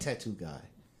not a back tattoo guy.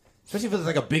 Especially if it's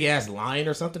like a big ass lion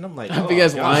or something. I'm like, Big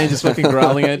ass lion just fucking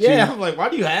growling at you. Yeah, I'm like, why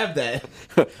do you have that?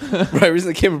 Right, I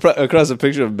recently came across a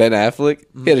picture of Ben Affleck.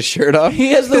 He had a shirt off.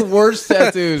 He has the worst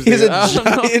tattoos. He has dude. a I don't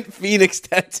know. giant phoenix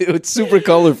tattoo. It's super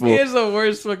colorful. He has the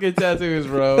worst fucking tattoos,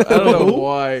 bro. I don't know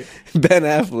why. Ben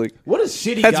Affleck. What a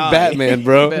shitty That's guy. Batman,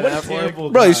 bro. Ben What a Affleck. terrible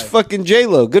Bro, guy. he's fucking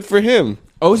J-Lo. Good for him.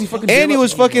 Oh, is he fucking? And he J-Lo?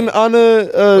 was fucking on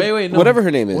a Wait, no. whatever her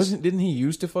name is. Didn't he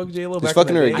used to fuck J Lo? He's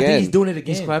fucking her I think again. he's doing it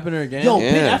again. He's clapping her again. Yo,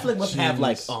 Yeah. Ben Affleck must have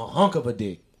like Jeez. a hunk of a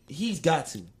dick. He's got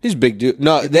to. He's a big dude.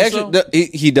 No, they think actually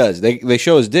so? he does. They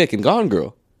show his dick in Gone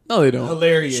Girl. No, they don't.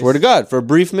 Hilarious. Swear to God, for a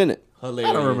brief minute. Hilarious.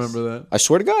 I don't remember that. I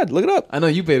swear to God, look it up. I know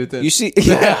you paid attention. You see,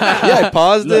 yeah, I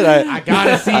paused it. I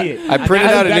gotta see it. I printed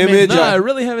gotta out see an Batman's image. No, dick. I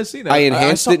really haven't seen it. I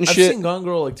enhanced it and I've shit. seen Gone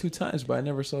Girl like 2 times, but I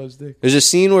never saw his dick. There's a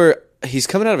scene where he's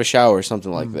coming out of a shower or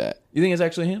something like that. You think it's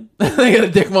actually him? They got a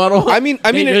dick model. I mean,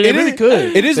 They really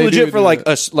could. It is They legit do for do like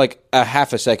that. a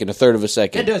half a second, a third of a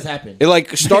second. That does happen. It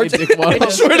like starts. Dick models. I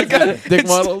swear to God, Dick it's-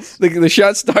 models. The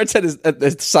shot starts at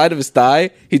the side of his thigh.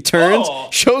 He turns, Oh.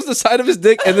 shows the side of his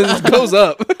dick, and then just goes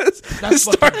up. It starts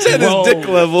at his fucking dick gross.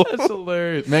 level. That's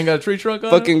hilarious. Man got a tree trunk on.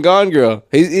 Fucking Gone Girl.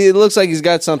 It looks like he's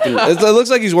got something. It looks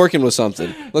like he's working with something.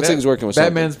 Looks like he's working with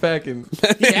Batman's packing.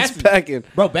 something. Batman's packing.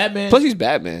 Bro, Batman. Plus, he's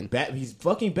Batman. He's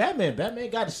fucking Batman. Batman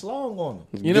got it slaw. long on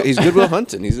him. You know, he's Goodwill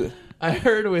Hunting. I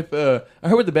heard with the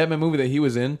Batman movie that he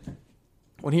was in,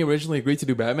 when he originally agreed to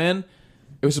do Batman,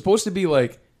 it was supposed to be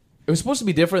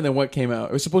different than what came out.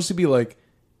 It was supposed to be like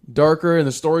darker, and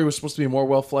the story was supposed to be more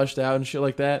well fleshed out and shit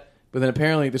like that. But then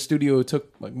apparently the studio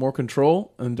took like more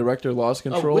control, and the director lost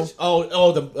control.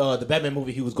 The Batman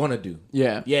movie he was gonna do.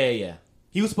 Yeah.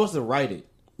 He was supposed to write it.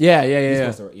 Yeah.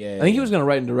 I think he was gonna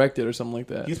write and direct it or something like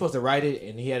that. He was supposed to write it,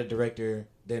 and he had a director.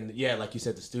 Then, like you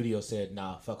said, the studio said,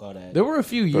 "Nah, fuck all that." There were a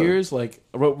few years, like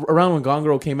around when Gone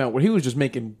Girl came out, where he was just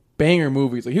making banger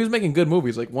movies. Like he was making good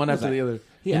movies, like one after the other.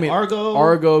 He made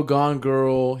Argo, Gone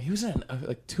Girl. He was in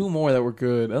like two more that were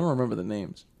good. I don't remember the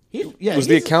names. Was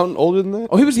the accountant older than that?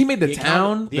 Oh, he made The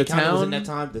Town. The Accountant was in that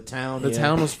time. The Town. The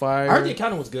Town was fire. I heard The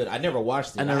Accountant was good. I never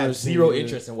watched it. I have zero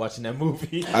interest in watching that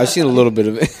movie. I've seen a little bit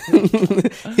of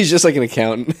it. He's just like an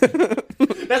accountant.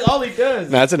 That's all he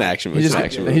does. No, it's an action movie.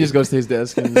 He just goes to his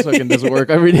desk and just fucking does work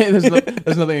every day.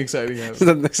 There's nothing exciting. It's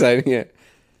nothing exciting yet.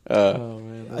 Oh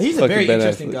man, he's a very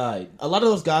interesting guy. A lot of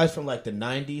those guys from like the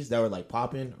 90s that were like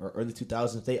popping or early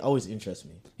 2000s, they always interest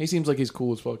me. He seems like he's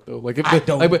cool as fuck though. Like I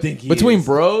don't think he between is.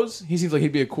 bros, he seems like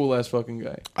he'd be a cool ass fucking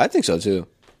guy. I think so too.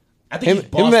 I think him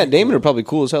and Matt Damon are probably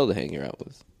cool as hell to hang out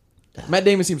with. Matt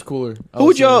Damon seems cooler. Who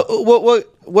would y'all?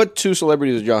 What two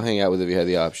celebrities would y'all hang out with if you had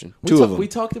the option? Two of them. We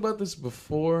talked about this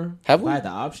before. Have we? I had the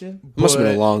option. Must have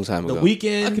been a long time ago. The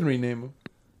Weeknd. I can rename them.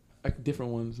 Like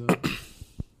different ones though.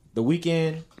 The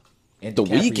Weeknd. And The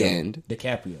DiCaprio. Weeknd?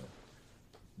 DiCaprio.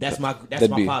 That's my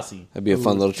posse. That'd be a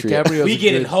fun little treat. We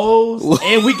getting hoes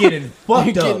and we getting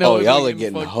fucked up. Oh, y'all are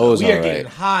getting hoes, We are all getting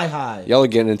right. high. Y'all are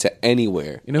getting into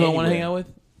anywhere. You know who I want to hang out with?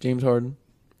 James Harden.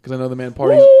 Because I know the man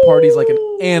parties like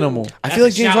an animal. I feel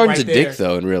like a James shot Harden's right a dick there.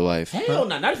 though in real life. Hell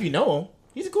no, not if you know him.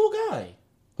 He's a cool guy.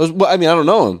 Well, I mean, I don't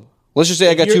know him. Let's just say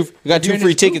I got you're two in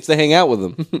free his tickets to hang out with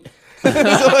him.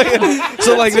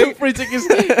 so like Two free tickets.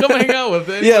 Come hang out with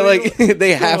them. yeah, like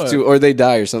they have to or they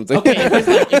die or something. Okay, if it's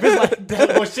like that,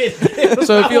 well, shit.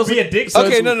 So it feels be a dick. so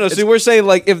Okay, no. See, we're saying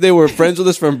like if they were friends with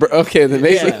us from then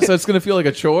maybe So it's gonna feel like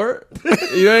a chore.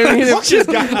 You know what I mean? Fuck this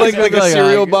guy. like a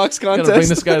cereal box I gotta contest. bring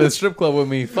this guy to the strip club with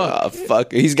me. Fuck. Oh,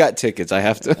 fuck, he's got tickets. I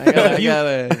have to.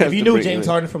 If you knew bring James him.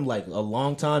 Harden from like a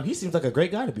long time, he seems like a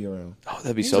great guy to be around. Oh,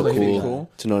 that'd be He's so like pretty cool,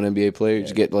 cool. to know an NBA player.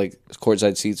 Just get like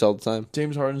courtside seats all the time.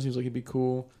 James Harden seems like he'd be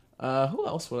cool. Who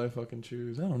else would I fucking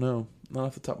choose? I don't know. Not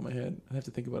off the top of my head. I have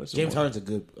to think about it. Some James more. Harden's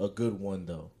a good one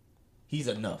though. He's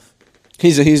enough.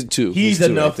 He's a two. He's two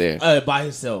enough right there. by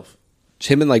himself.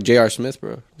 Him and like J.R. Smith,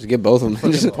 bro. Just get both of them.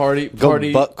 Fucking Just party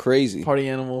go buck crazy. party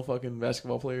animal fucking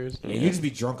basketball players. And you just be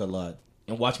drunk a lot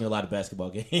and watching a lot of basketball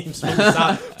games from the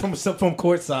side, from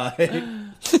courtside.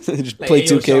 Just Like, play hey,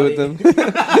 yo, 2K with shawty. them. Play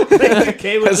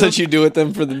 2K with That's them. what you do with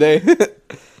them for the day.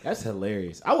 That's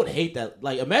hilarious. I would hate that.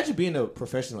 Like, imagine being a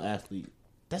professional athlete.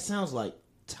 That sounds like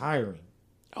tiring.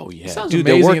 Oh yeah, Sounds dude,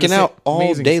 they're amazing working and out all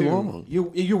amazing, day too. long.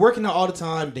 You're working out all the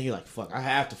time. Then you're like, fuck, I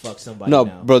have to fuck somebody No,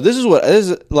 now. bro, this is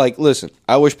like. Listen,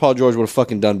 I wish Paul George would have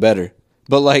fucking done better,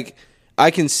 but like,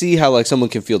 I can see how like someone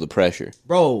can feel the pressure,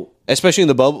 Bro, especially in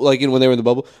the bubble, like when they were in the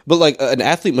bubble. But like, an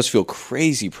athlete must feel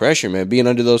crazy pressure, man, being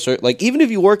under those. Like, even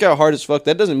if you work out hard as fuck,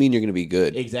 that doesn't mean you're gonna be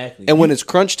good. exactly. And when it's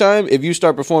crunch time, if you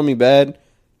start performing bad,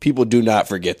 people do not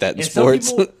forget that in and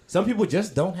sports. some people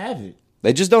just don't have it.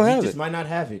 They just don't You have just it. might not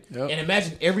have it. Yep. And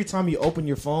imagine every time you open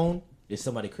your phone, there's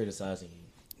somebody criticizing you.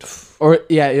 Or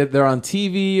yeah, they're on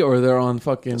TV or they're on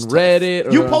fucking Reddit.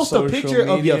 Or You on post a social picture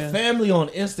of your media. family on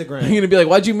Instagram. You're gonna be like,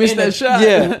 "Why'd you miss And that the- shot?"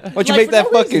 Yeah, why don't you Like, make for that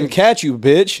no fucking reason. catch, you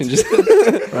bitch, and just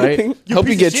right. help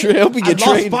you get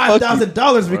traded. I lost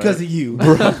 $5,000 because of you.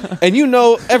 And you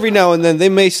know, every now and then they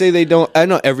may say they don't. I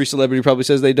know every celebrity probably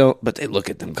says they don't, but they look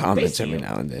at them comments see every them.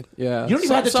 now and then. Yeah, You don't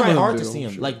even have to Some try of them hard do, to see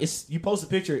them. sure. Like, it's you post a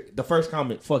picture, the first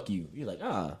comment, "Fuck you." You're like,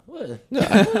 what?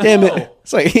 Damn it!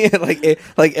 It's like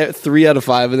like 3 out of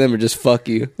 5 of them are just fuck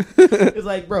you. It's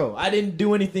like, bro, I didn't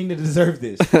do anything to deserve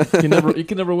this. you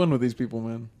can never win with these people,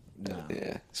 man. Nah.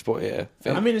 Yeah, sport. Yeah,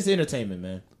 I mean, it's entertainment,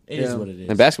 man. It is Yeah. what it is.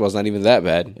 and basketball's not even that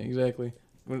bad. Exactly.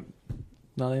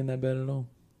 Not ain't that bad at all.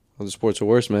 Other sports are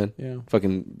worse, man. Yeah.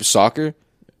 Fucking soccer.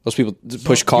 Those people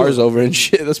push cars over and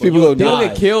shit. Those people you'll go People die.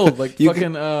 get killed. Like You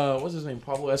fucking what's his name?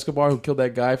 Pablo Escobar, who killed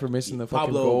that guy for missing the fucking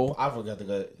Pablo, goal. I forgot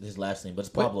his last name, but it's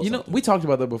But, Pablo. you know, something. we talked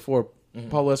about that before.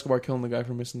 Pablo Escobar killing the guy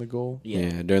for missing the goal.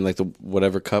 Yeah, during like the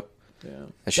whatever cup. Yeah. That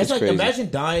That's shit's like crazy. imagine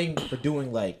dying for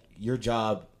doing like your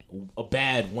job a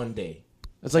bad one day.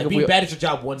 It's like if being we, bad at your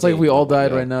job one it's day. like if we all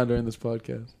died Yeah. right now during this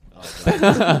podcast. Oh,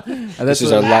 And This that's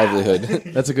is a- our livelihood.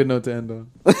 That's a good note to end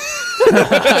on.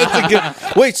 That's a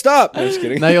good. Wait, stop! I'm just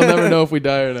kidding. Now you'll never know if we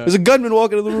die or not. There's a gunman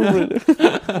walking in the room. Right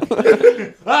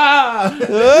now. ah!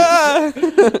 Ah!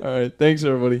 All right. Thanks,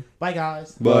 everybody. Bye,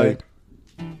 guys. Bye.